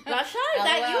 Rasha, is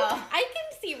that you? I can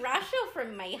see Rasha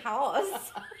from my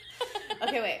house.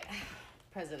 Okay, wait.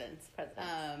 Presidents.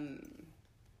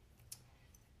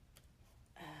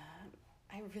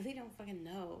 I really don't fucking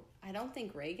know. I don't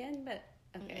think Reagan, but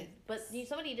okay. But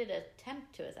somebody did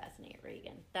attempt to assassinate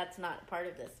Reagan. That's not part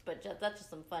of this, but that's just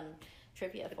some fun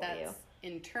trivia for you.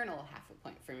 Internal half a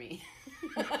point for me.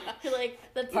 You're like,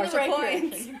 that's partial the right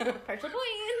points. Partial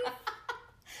points.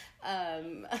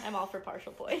 I'm all for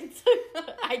partial points.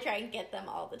 I try and get them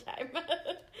all the time.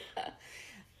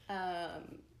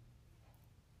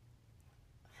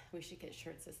 We should get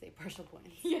shirts that say partial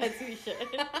points. Yes, we should.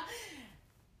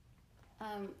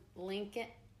 Lincoln.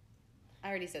 I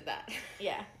already said that.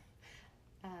 Yeah.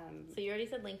 So you already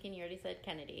said Lincoln. You already said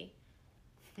Kennedy.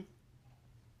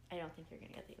 I don't think you're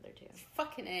gonna get the other 2.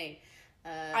 Fucking A.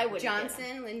 I would.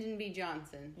 Johnson, Lyndon B.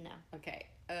 Johnson. No. Okay.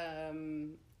 How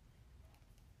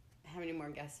many more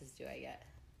guesses do I get?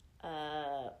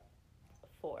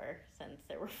 4, since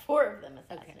there were 4 of them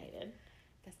assassinated. Okay.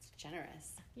 That's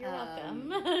generous. You're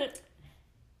welcome.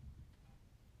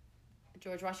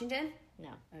 George Washington?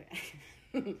 No.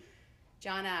 Okay.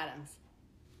 John Adams.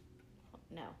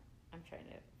 No. I'm trying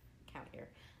to count here.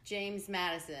 James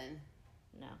Madison.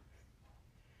 No.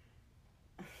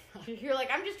 You're like,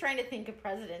 I'm just trying to think of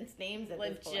presidents' names at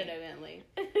this point. Legitimately.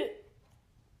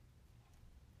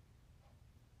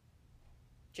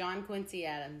 John Quincy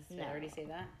Adams. Did I already say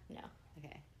that? No.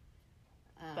 Okay.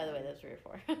 By the way, those 3 or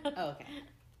 4. Oh, okay.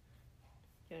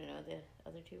 Do you want to know what the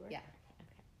other 2 were? Yeah.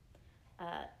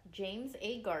 Okay. James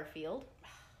A. Garfield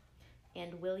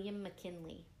and William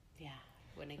McKinley. Yeah,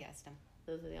 wouldn't have guessed him.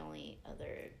 Those are the only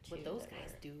other 2. What those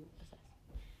guys do.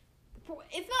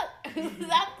 It's not...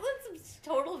 that's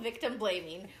total victim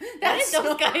blaming. What did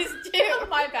those guys do?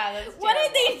 My bad. That's what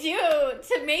did they do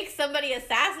to make somebody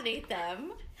assassinate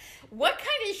them? What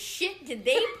kind of shit did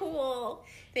they pull?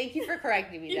 Thank you for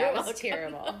correcting me. That was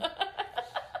terrible.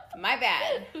 My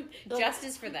bad.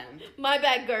 Justice for them. My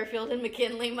bad, Garfield and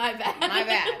McKinley. My bad. My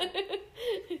bad.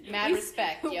 Mad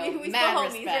respect, yo. We Mad still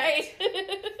respect. homies,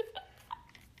 right?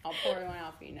 I'll pour one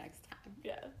out for you next time.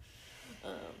 Yeah.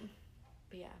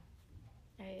 But yeah.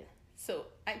 So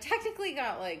I technically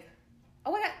got like,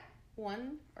 I got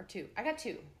 1 or 2. I got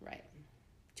 2 right.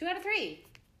 2 out of 3.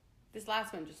 This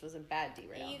last one just was a bad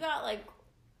derail. You got like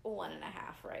 1.5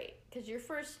 right, because your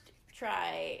first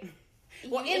try.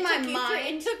 Well, in my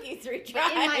mind, it took you 3 tries.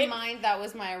 But in my mind, that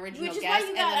was my original guess, which is why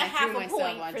you got and then a I half threw a myself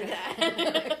point for onto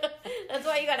that. That's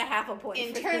why you got a half a point.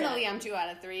 Internally, I'm 2 out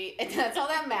of 3. And that's all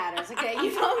that matters. Okay,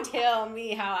 you don't tell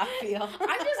me how I feel.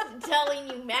 I'm just telling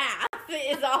you math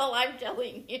is all I'm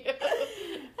telling you.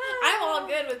 I'm all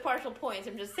good with partial points.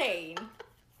 I'm just saying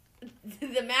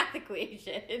the math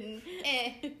equation.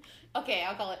 Okay,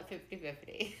 I'll call it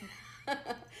 50-50.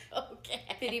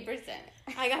 Okay.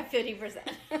 50%. I got 50%.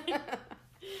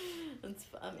 That's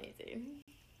amazing.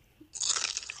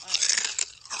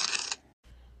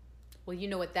 Well, you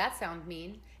know what that sound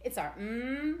means. It's our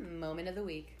moment of the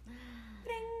week.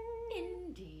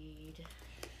 Indeed.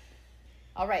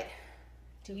 All right.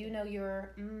 Do you know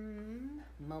your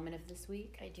moment of this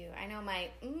week? I do. I know my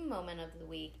moment of the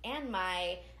week and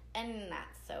my not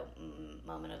so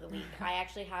moment of the week. I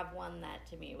actually have one that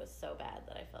to me was so bad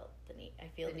that I felt the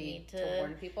need to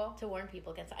warn people. To warn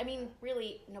people against. I mean,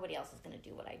 really, nobody else is going to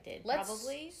do what I did. Let's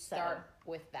probably start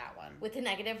with that one. With the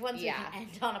negative one, so we can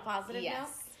end on a positive note.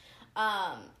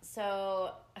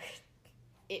 So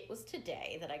it was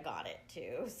today that I got it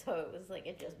too. So it was like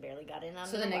it just barely got in on.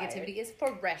 So the negativity is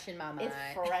fresh in my mind.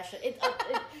 It's fresh. It's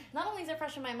not only is it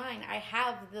fresh in my mind, I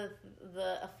have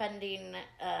the offending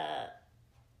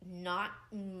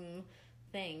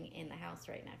thing in the house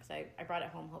right now because I brought it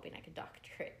home hoping I could doctor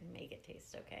it and make it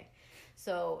taste okay.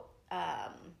 So I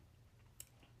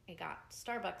got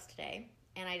Starbucks today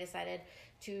and I decided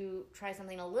to try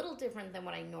something a little different than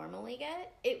what I normally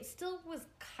get. It still was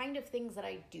kind of things that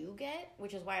I do get,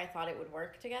 which is why I thought it would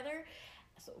work together.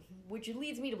 So, which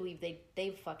leads me to believe they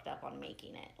fucked up on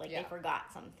making it. Like they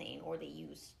forgot something or they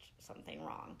used something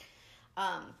wrong.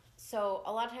 So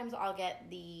a lot of times I'll get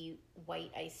the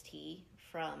white iced tea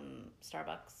from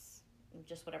Starbucks,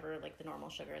 just whatever, like the normal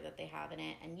sugar that they have in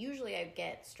it. And usually I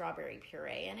get strawberry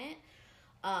puree in it.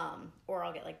 Or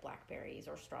I'll get like blackberries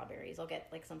or strawberries. I'll get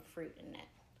like some fruit in it.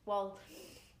 Well,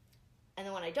 and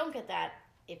then when I don't get that,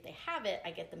 if they have it, I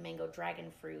get the mango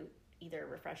dragon fruit, either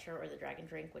refresher or the dragon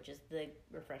drink, which is the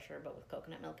refresher but with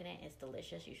coconut milk in it. It's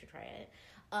delicious. You should try it.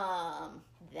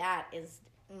 That is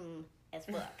as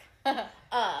fuck.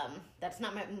 That's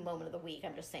not my moment of the week.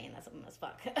 I'm just saying that's as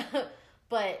fuck.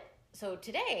 But so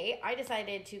today I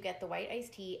decided to get the white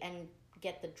iced tea and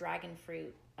get the dragon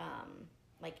fruit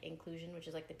like inclusion, which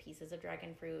is like the pieces of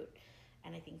dragon fruit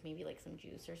and I think maybe like some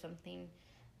juice or something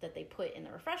that they put in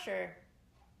the refresher.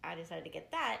 I decided to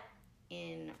get that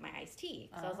in my iced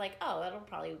tea. So I was like, oh, that'll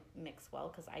probably mix well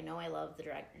because I know I love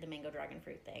the mango dragon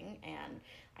fruit thing and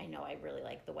I know I really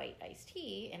like the white iced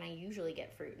tea and I usually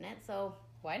get fruit in it. So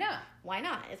why not? Why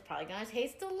not? It's probably going to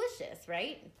taste delicious,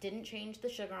 right? Didn't change the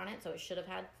sugar on it, so it should have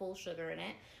had full sugar in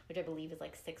it, which I believe is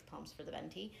like 6 pumps for the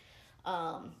venti.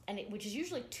 Which is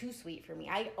usually too sweet for me.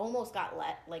 I almost got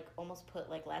almost put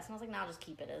like less, and I was like, no, I'll just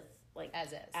keep it as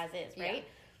is, right? Yeah.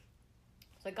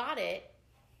 So I got it.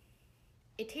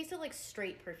 It tasted like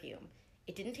straight perfume.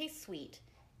 It didn't taste sweet.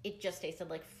 It just tasted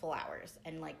like flowers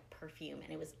and like perfume,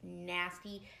 and it was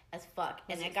nasty as fuck.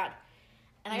 And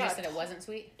I said it wasn't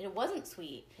sweet? It wasn't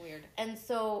sweet. Weird. And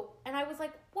I was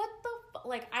like, what the fuck?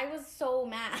 Like, I was so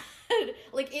mad.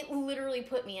 Like, it literally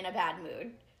put me in a bad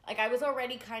mood. Like, I was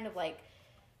already kind of, like,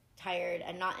 tired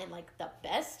and not in, like, the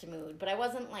best mood. But I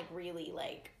wasn't, like, really,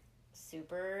 like,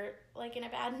 super, like, in a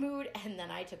bad mood. And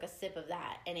then I took a sip of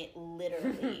that, and it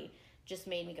literally just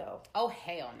made me go, oh,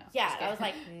 hell no. Yeah, I was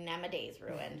like, nah, my day's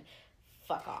ruined.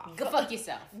 fuck off. Go fuck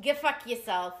yourself. Go fuck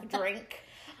yourself. Drink.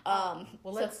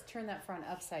 Let's turn that front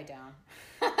upside down.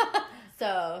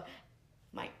 So,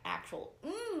 my actual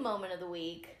moment of the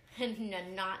week,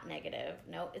 and not negative.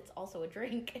 No, it's also a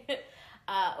drink.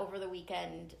 Over the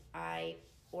weekend, I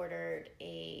ordered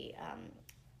a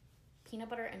peanut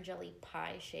butter and jelly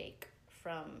pie shake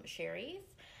from Sherry's,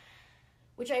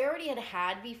 which I already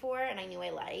had before and I knew I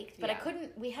liked, but I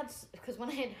couldn't, because when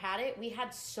I had it, we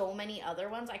had so many other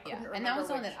ones, I couldn't remember. And that was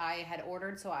one that I had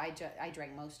ordered, so I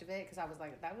drank most of it, because I was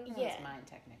like, that was mine,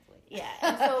 technically. Yeah,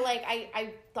 and so, like,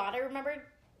 I thought I remembered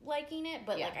liking it,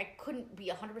 but, like, I couldn't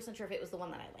be 100% sure if it was the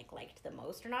one that I, liked the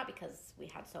most or not, because we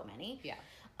had so many. Yeah.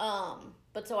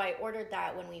 But so I ordered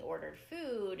that when we ordered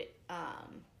food,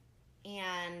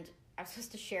 and I was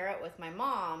supposed to share it with my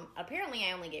mom. Apparently,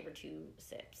 I only gave her 2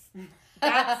 sips.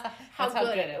 That's how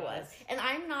good it was. And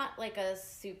I'm not, a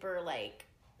super,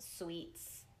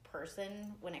 sweets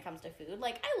person when it comes to food.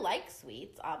 I like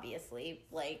sweets, obviously,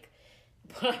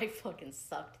 but I fucking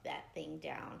sucked that thing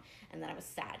down. And then I was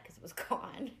sad because it was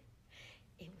gone.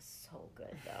 It was so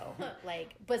good, though.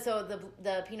 But so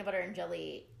the peanut butter and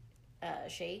jelly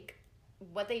shake,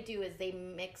 what they do is they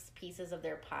mix pieces of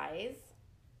their pies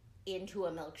into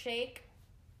a milkshake,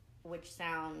 which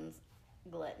sounds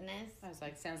gluttonous. I was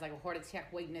like, sounds like a heart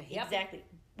attack waiting to happen. Exactly.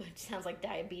 Which sounds like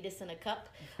diabetes in a cup.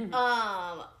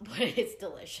 But it's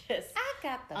delicious. I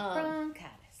got the bronchitis.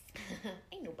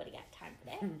 Ain't nobody got time for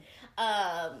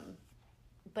that.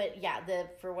 But yeah,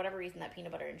 for whatever reason, that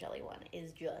peanut butter and jelly one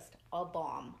is just a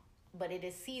bomb. But it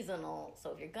is seasonal,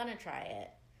 so if you're gonna try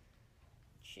it,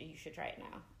 you should try it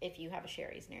now. If you have a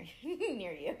Sherry's near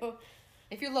you.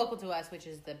 If you're local to us, which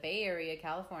is the Bay Area,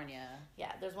 California.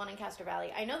 Yeah, there's one in Castro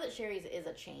Valley. I know that Sherry's is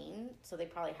a chain, so they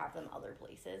probably have them other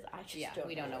places. I just don't know.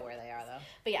 We don't know where they are, though.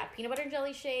 But yeah, peanut butter and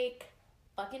jelly shake,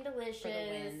 fucking delicious. For the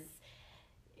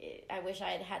win. I wish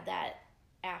I had that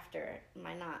after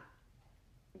my not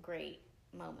great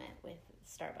moment with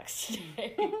Starbucks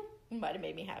today. Might have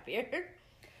made me happier.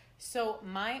 So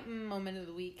my moment of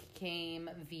the week came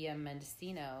via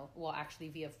Mendocino. Well, actually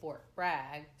via Fort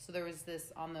Bragg. So there was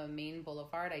this on the main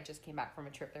boulevard. I just came back from a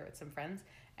trip there with some friends.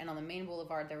 And on the main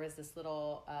boulevard, there was this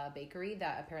little bakery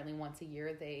that apparently once a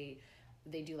year they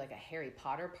do a Harry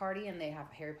Potter party. And they have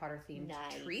Harry Potter themed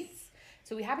treats.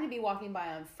 So we happened to be walking by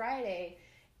on Friday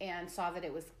and saw that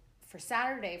it was for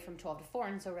Saturday from 12 to 4.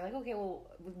 And so we're like, okay, well,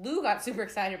 Lou got super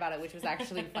excited about it, which was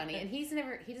actually funny. And he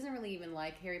doesn't really even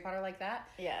like Harry Potter like that.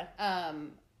 Yeah.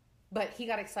 But he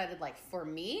got excited for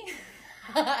me.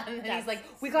 And then he's like,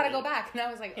 we got to go back. And I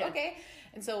was like, okay.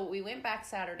 And so we went back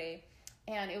Saturday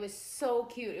and it was so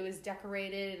cute. It was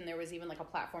decorated and there was even a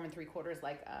platform and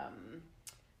 3/4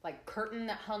 curtain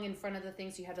that hung in front of the thing,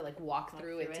 so you had to walk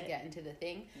through it to get into the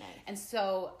thing. Nice. And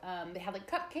so they had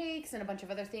cupcakes and a bunch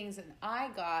of other things, and I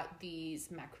got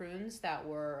these macaroons that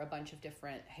were a bunch of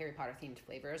different Harry Potter themed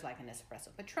flavors, like an espresso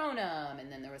patronum,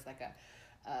 and then there was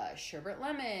a sherbet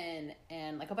lemon,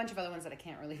 and a bunch of other ones that I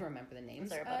can't really remember the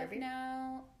names of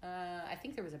now. I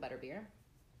think there was a butterbeer.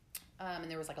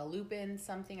 And there was a lupin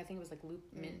something. I think it was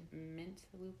mint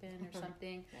lupin or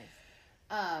something.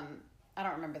 Nice. I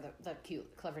don't remember the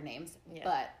cute, clever names,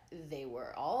 but they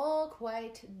were all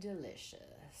quite delicious.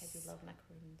 I do love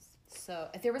macaroons. So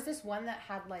there was this one that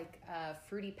had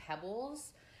fruity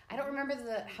pebbles. I don't remember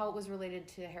how it was related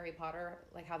to Harry Potter,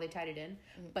 how they tied it in.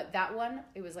 But that one,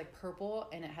 it was purple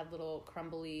and it had little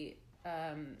crumbly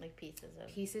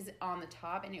pieces on the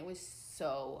top, and it was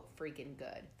so freaking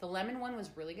good. The lemon one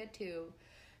was really good too.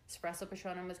 Espresso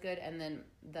Patronum was good, and then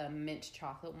the mint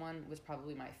chocolate one was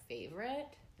probably my favorite.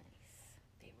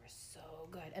 So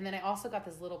good. And then I also got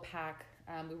this little pack.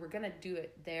 We were going to do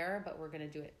it there, but we're going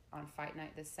to do it on Fight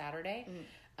Night this Saturday.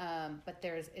 But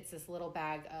it's this little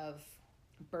bag of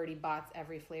Birdie Bott's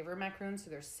every flavor macaroons. So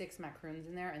there's 6 macaroons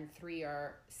in there, and 3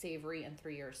 are savory and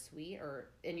 3 are sweet.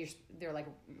 They're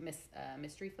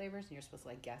mystery flavors, and you're supposed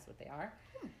to guess what they are.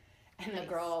 And the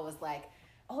girl was like,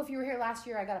 "Oh, if you were here last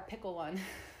year, I got a pickle one."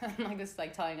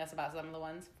 Telling us about some of the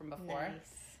ones from before.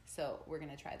 Nice. So we're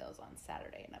going to try those on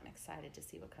Saturday, and I'm excited to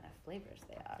see what kind of flavors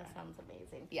they are. That sounds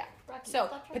amazing. Yeah. So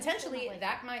potentially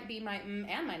that might be my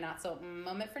and my not so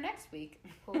moment for next week.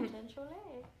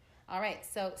 Potentially. All right.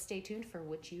 So stay tuned for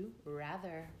Would You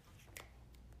Rather.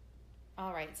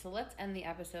 All right. So let's end the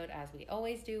episode as we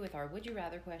always do with our Would You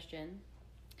Rather question.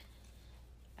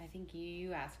 I think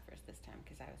you asked first this time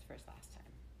because I was first last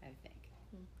time, I think.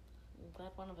 I'm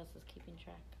glad one of us is keeping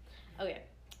track. Okay.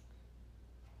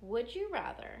 Would you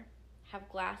rather have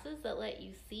glasses that let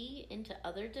you see into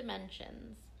other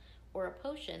dimensions or a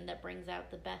potion that brings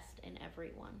out the best in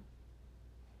everyone?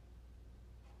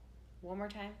 One more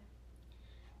time.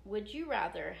 Would you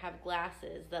rather have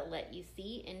glasses that let you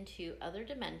see into other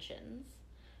dimensions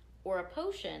or a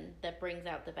potion that brings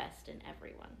out the best in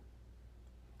everyone?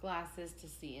 Glasses to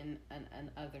see in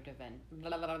another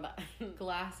dimension.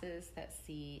 Glasses that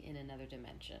see in another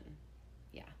dimension.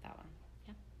 Yeah, that one.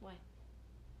 Yeah, why?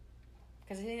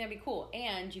 Because I think that'd be cool.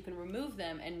 And you can remove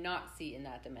them and not see in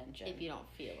that dimension. If you don't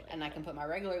feel it. And I can put my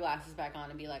regular glasses back on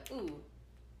and be like, ooh,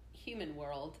 human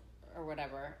world or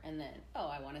whatever. And then, oh,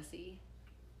 I want to see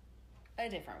a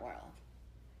different world.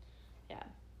 Yeah.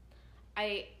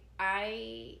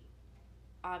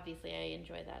 Obviously, I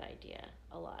enjoy that idea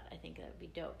a lot. I think that would be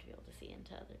dope to be able to see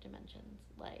into other dimensions.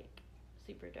 Like,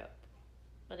 super dope.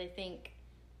 But I think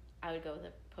I would go with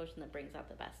a potion that brings out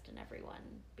the best in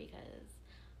everyone, because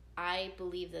I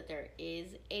believe that there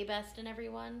is a best in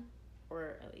everyone,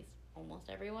 or at least almost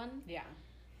everyone. Yeah.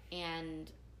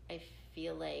 And I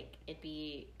feel like it'd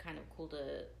be kind of cool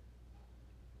to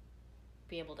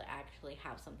be able to actually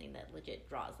have something that legit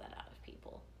draws that out of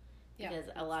people. Because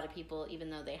a lot of people, even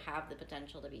though they have the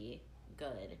potential to be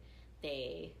good,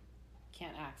 they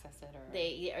can't access it,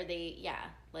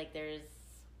 like there's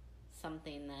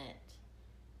something that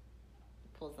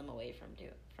pulls them away from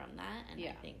that, and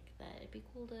I think that it'd be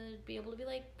cool to be able to be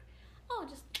like, oh,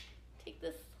 just take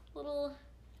this little.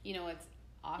 You know what's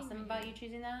awesome about you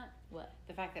choosing that? What?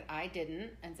 The fact that I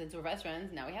didn't, and since we're best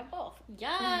friends, now we have both.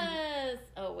 Yes.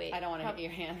 Oh wait. I don't want to hit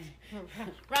your hand.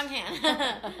 Wrong hand.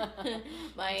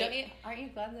 Aren't you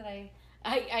glad that I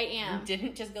am.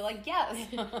 Didn't just go like yes.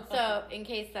 So in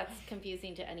case that's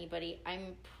confusing to anybody,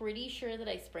 I'm pretty sure that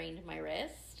I sprained my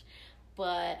wrist,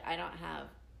 but I don't have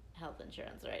health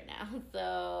insurance right now.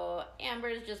 So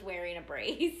Amber's just wearing a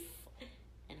brace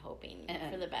and hoping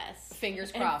for the best.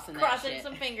 Fingers crossed. Crossing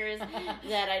some fingers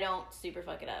that I don't super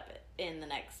fuck it up in the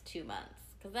next 2 months.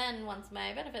 Because then once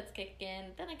my benefits kick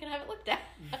in, then I can have it looked at.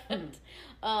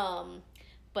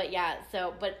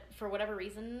 But for whatever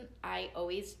reason, I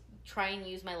always try and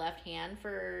use my left hand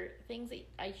for things that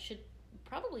I should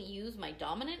probably use my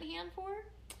dominant hand for,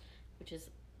 which is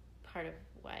part of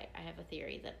why I have a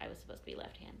theory that I was supposed to be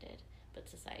left-handed, but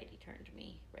society turned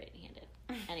me right-handed.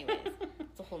 Anyways,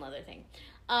 it's a whole nother thing.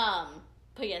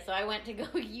 But yeah, so I went to go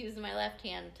use my left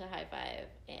hand to high five,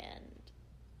 and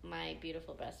my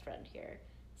beautiful best friend here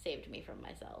saved me from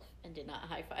myself and did not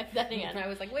high five that hand. And I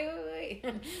was like, wait. Wait,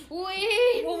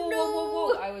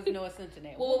 whoa. I was Noah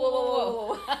Centineo.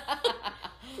 Whoa.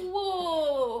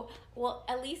 Whoa. Well,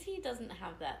 at least he doesn't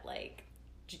have that, like,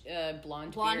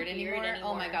 blonde beard anymore.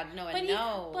 Oh my god,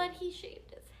 no, but he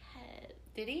shaved his head.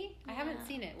 Did he? Yeah. I haven't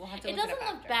seen it. We'll have to look it up. It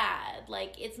doesn't look bad.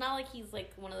 Like, it's not like he's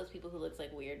like one of those people who looks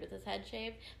like weird with his head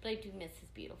shaved, but I do miss his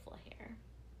beautiful hair.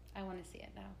 I want to see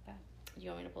it now. Bad. Do you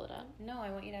want me to pull it up? No,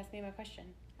 I want you to ask me my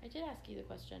question. I did ask you the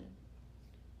question.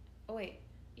 Oh wait.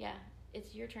 Yeah,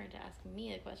 it's your turn to ask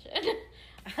me a question.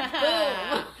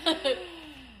 Boom.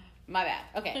 My bad.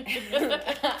 Okay.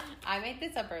 I made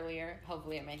this up earlier.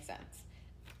 Hopefully it makes sense.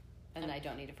 And I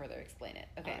don't need to further explain it.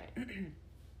 Okay. Right.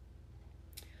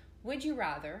 Would you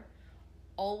rather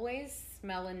always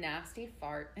smell a nasty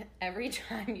fart every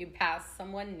time you pass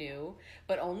someone new,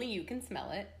 but only you can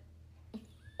smell it?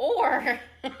 Or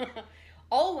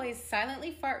always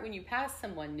silently fart when you pass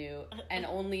someone new and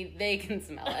only they can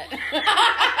smell it?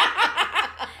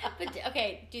 But,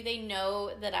 okay, do they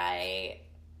know that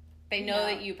They know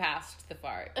that you passed the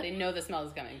fart. They know the smell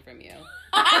is coming from you.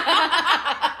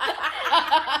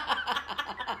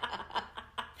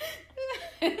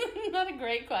 Not a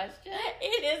great question.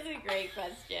 It is a great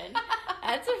question.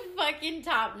 That's a fucking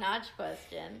top-notch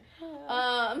question.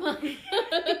 I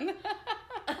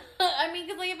mean,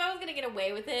 because, like, if I was going to get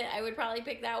away with it, I would probably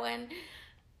pick that one.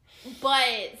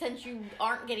 But since you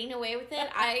aren't getting away with it,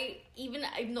 I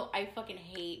fucking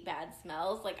hate bad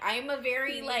smells. Like, I'm a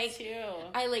very, like... Me too.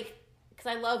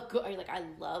 Because I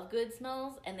love good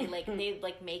smells, and they make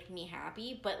me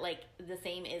happy, but, like, the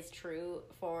same is true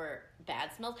for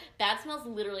bad smells. Bad smells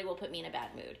literally will put me in a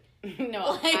bad mood.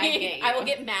 No, like, I get you. I will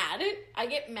get mad. I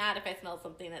get mad if I smell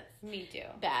something that's me too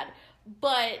bad.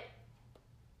 But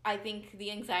I think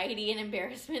the anxiety and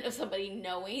embarrassment of somebody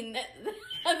knowing that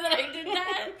I did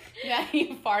that. Yeah,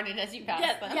 you farted as you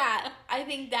passed them. Yeah, I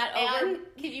think that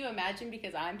can you imagine,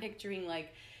 because I'm picturing,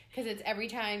 like, because it's every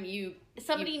time you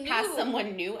pass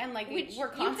someone new, and, like, we're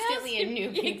constantly in new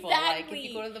people. Exactly. Like,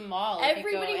 if you go to the mall,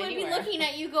 everybody would be looking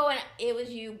at you going, it was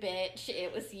you, bitch.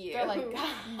 It was you. They're like,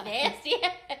 God. Nasty.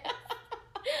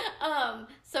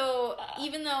 So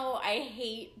even though I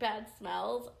hate bad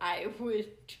smells, I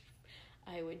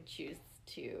would choose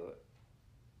to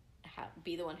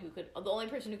be the only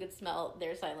person who could smell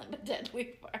their silent but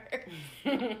deadly fart.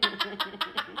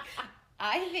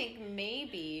 I think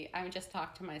maybe I would just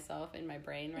talk to myself in my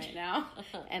brain right now,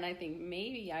 and I think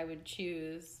maybe I would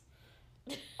choose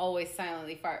always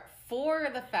silently fart for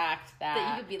the fact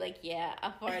that you could be like, yeah,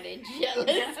 I farted,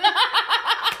 jealous.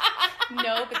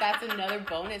 No, but that's another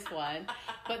bonus one.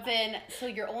 But then, so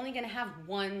you're only going to have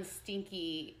one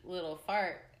stinky little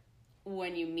fart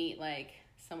when you meet, like,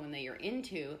 someone that you're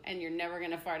into, and you're never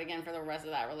going to fart again for the rest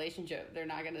of that relationship. They're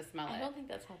not going to smell it. I don't think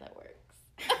that's how that works.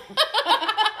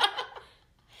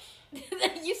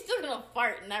 You're still going to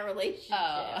fart in that relationship.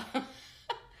 Oh.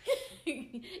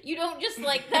 You don't just,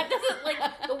 like, that doesn't, like,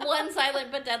 the one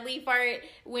silent but deadly fart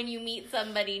when you meet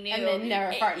somebody new. And then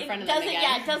never fart in front of them again.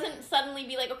 Yeah, it doesn't suddenly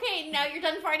be like, okay, now you're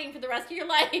done farting for the rest of your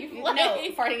life. Like, no,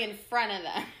 farting in front of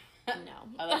them. No.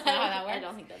 Oh, that's not how that works? I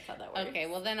don't think that's how that works. Okay,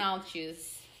 well, then I'll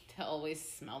choose to always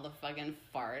smell the fucking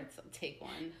farts. I'll take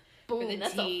one. Boom, for the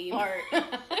that's team. A fart.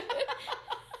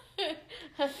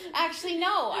 Actually,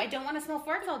 no. I don't want to smell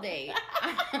farts all day.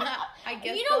 I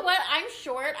guess. You know what? I'm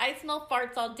short. I smell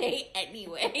farts all day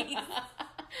anyways.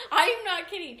 I'm not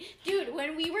kidding. Dude,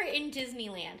 when we were in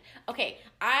Disneyland, okay,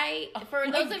 for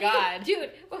those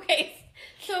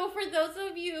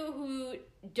of you who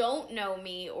don't know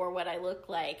me or what I look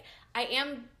like, I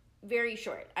am very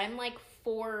short. I'm like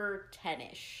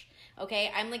 4'10"ish.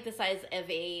 Okay, I'm like the size of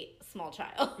a small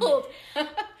child.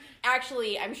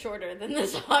 Actually, I'm shorter than the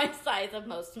size of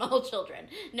most small children.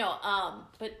 No,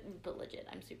 but legit,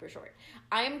 I'm super short.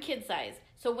 I am kid size.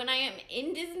 So when I am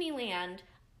in Disneyland,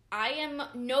 I am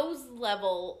nose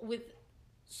level with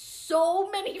so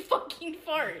many fucking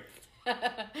farts.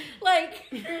 Like,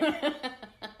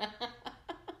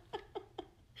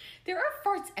 there are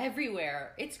farts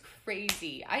everywhere. It's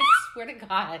crazy. I swear to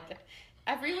God.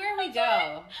 Everywhere we go.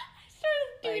 I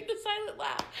started doing the silent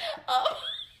laugh.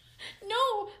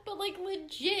 No, but like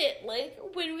legit, like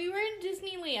when we were in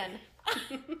Disneyland,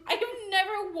 I have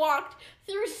never walked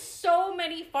through so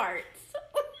many farts.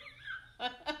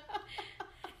 It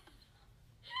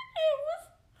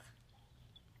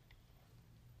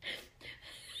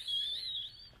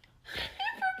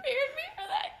prepared me for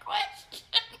that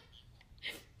question.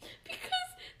 Because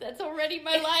that's already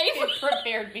my life. It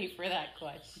prepared me for that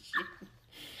question.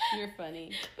 You're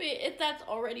funny. But if that's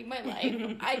already my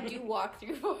life, I do walk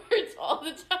through farts all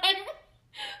the time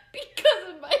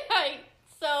because of my height.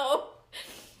 So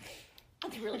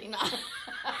it's really not.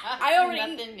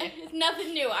 It's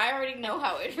nothing new. I already know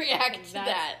how it reacts to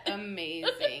that.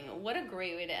 Amazing. What a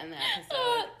great way to end the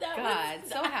episode.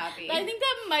 So happy. I think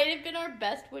that might have been our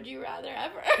best Would You Rather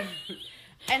ever.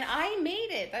 And I made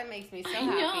it. That makes me so happy.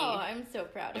 I know. I'm so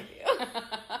proud of you.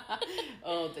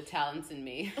 Oh, the talent's in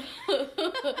me.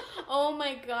 Oh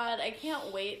my God. I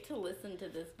can't wait to listen to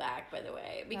this back, by the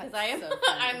way. Because I'm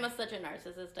such a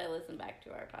narcissist. I listen back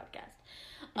to our podcast.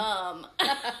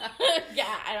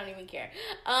 Yeah, I don't even care.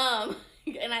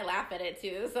 And I laugh at it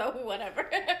too, so whatever.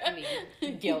 I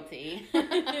mean, guilty.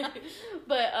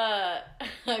 But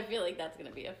I feel like that's going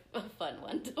to be a fun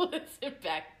one to listen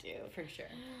back to. For sure.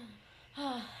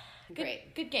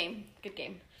 Great. Good game.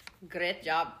 Great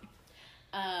job.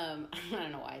 I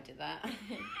don't know why I did that.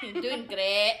 You're doing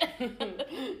great.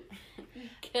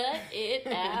 Cut it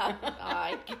out.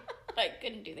 I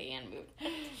couldn't do the hand move.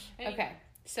 Okay.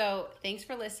 So thanks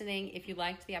for listening. If you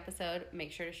liked the episode,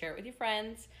 make sure to share it with your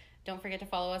friends. Don't forget to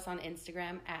follow us on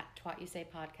Instagram at Twat You Say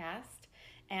Podcast.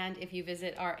 And if you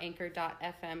visit our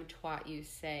anchor.fm Twat You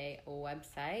Say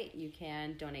website, you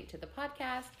can donate to the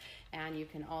podcast. And you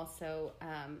can also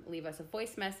leave us a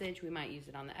voice message. We might use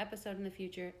it on the episode in the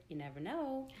future. You never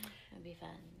know. That'd be fun.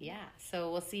 Yeah. So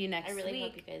we'll see you next week. I really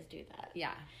hope you guys do that.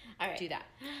 Yeah. All right. Do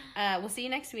that. We'll see you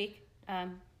next week. Okay,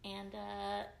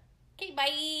 bye.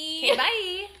 Okay,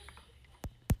 bye.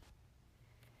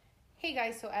 Hey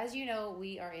guys, so as you know,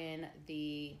 we are in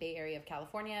the Bay Area of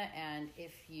California, and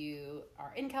if you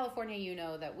are in California, you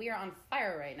know that we are on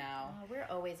fire right now. We're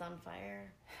always on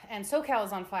fire. And SoCal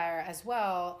is on fire as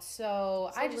well,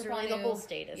 so I just want to... the whole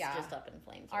state is just up in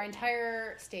flames. Our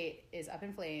entire state is up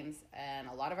in flames, and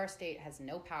a lot of our state has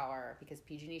no power because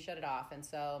PG&E shut it off, and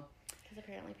so... Because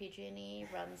apparently PG&E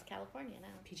runs California now.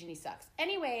 PG&E sucks.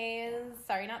 Anyways,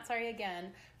 sorry, not sorry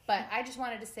again. But I just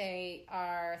wanted to say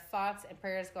our thoughts and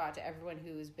prayers go out to everyone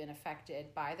who's been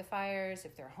affected by the fires,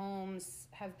 if their homes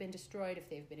have been destroyed, if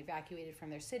they've been evacuated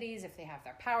from their cities, if they have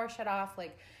their power shut off,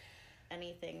 like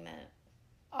anything that...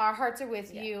 Our hearts are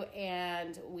with you,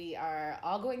 and we are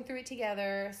all going through it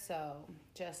together. So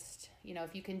just,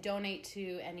 if you can donate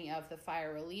to any of the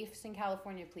fire reliefs in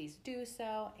California, please do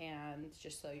so, and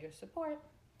just show your support.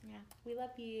 Yeah. We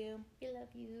love you. We love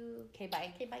you. Okay,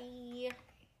 bye. Okay, bye.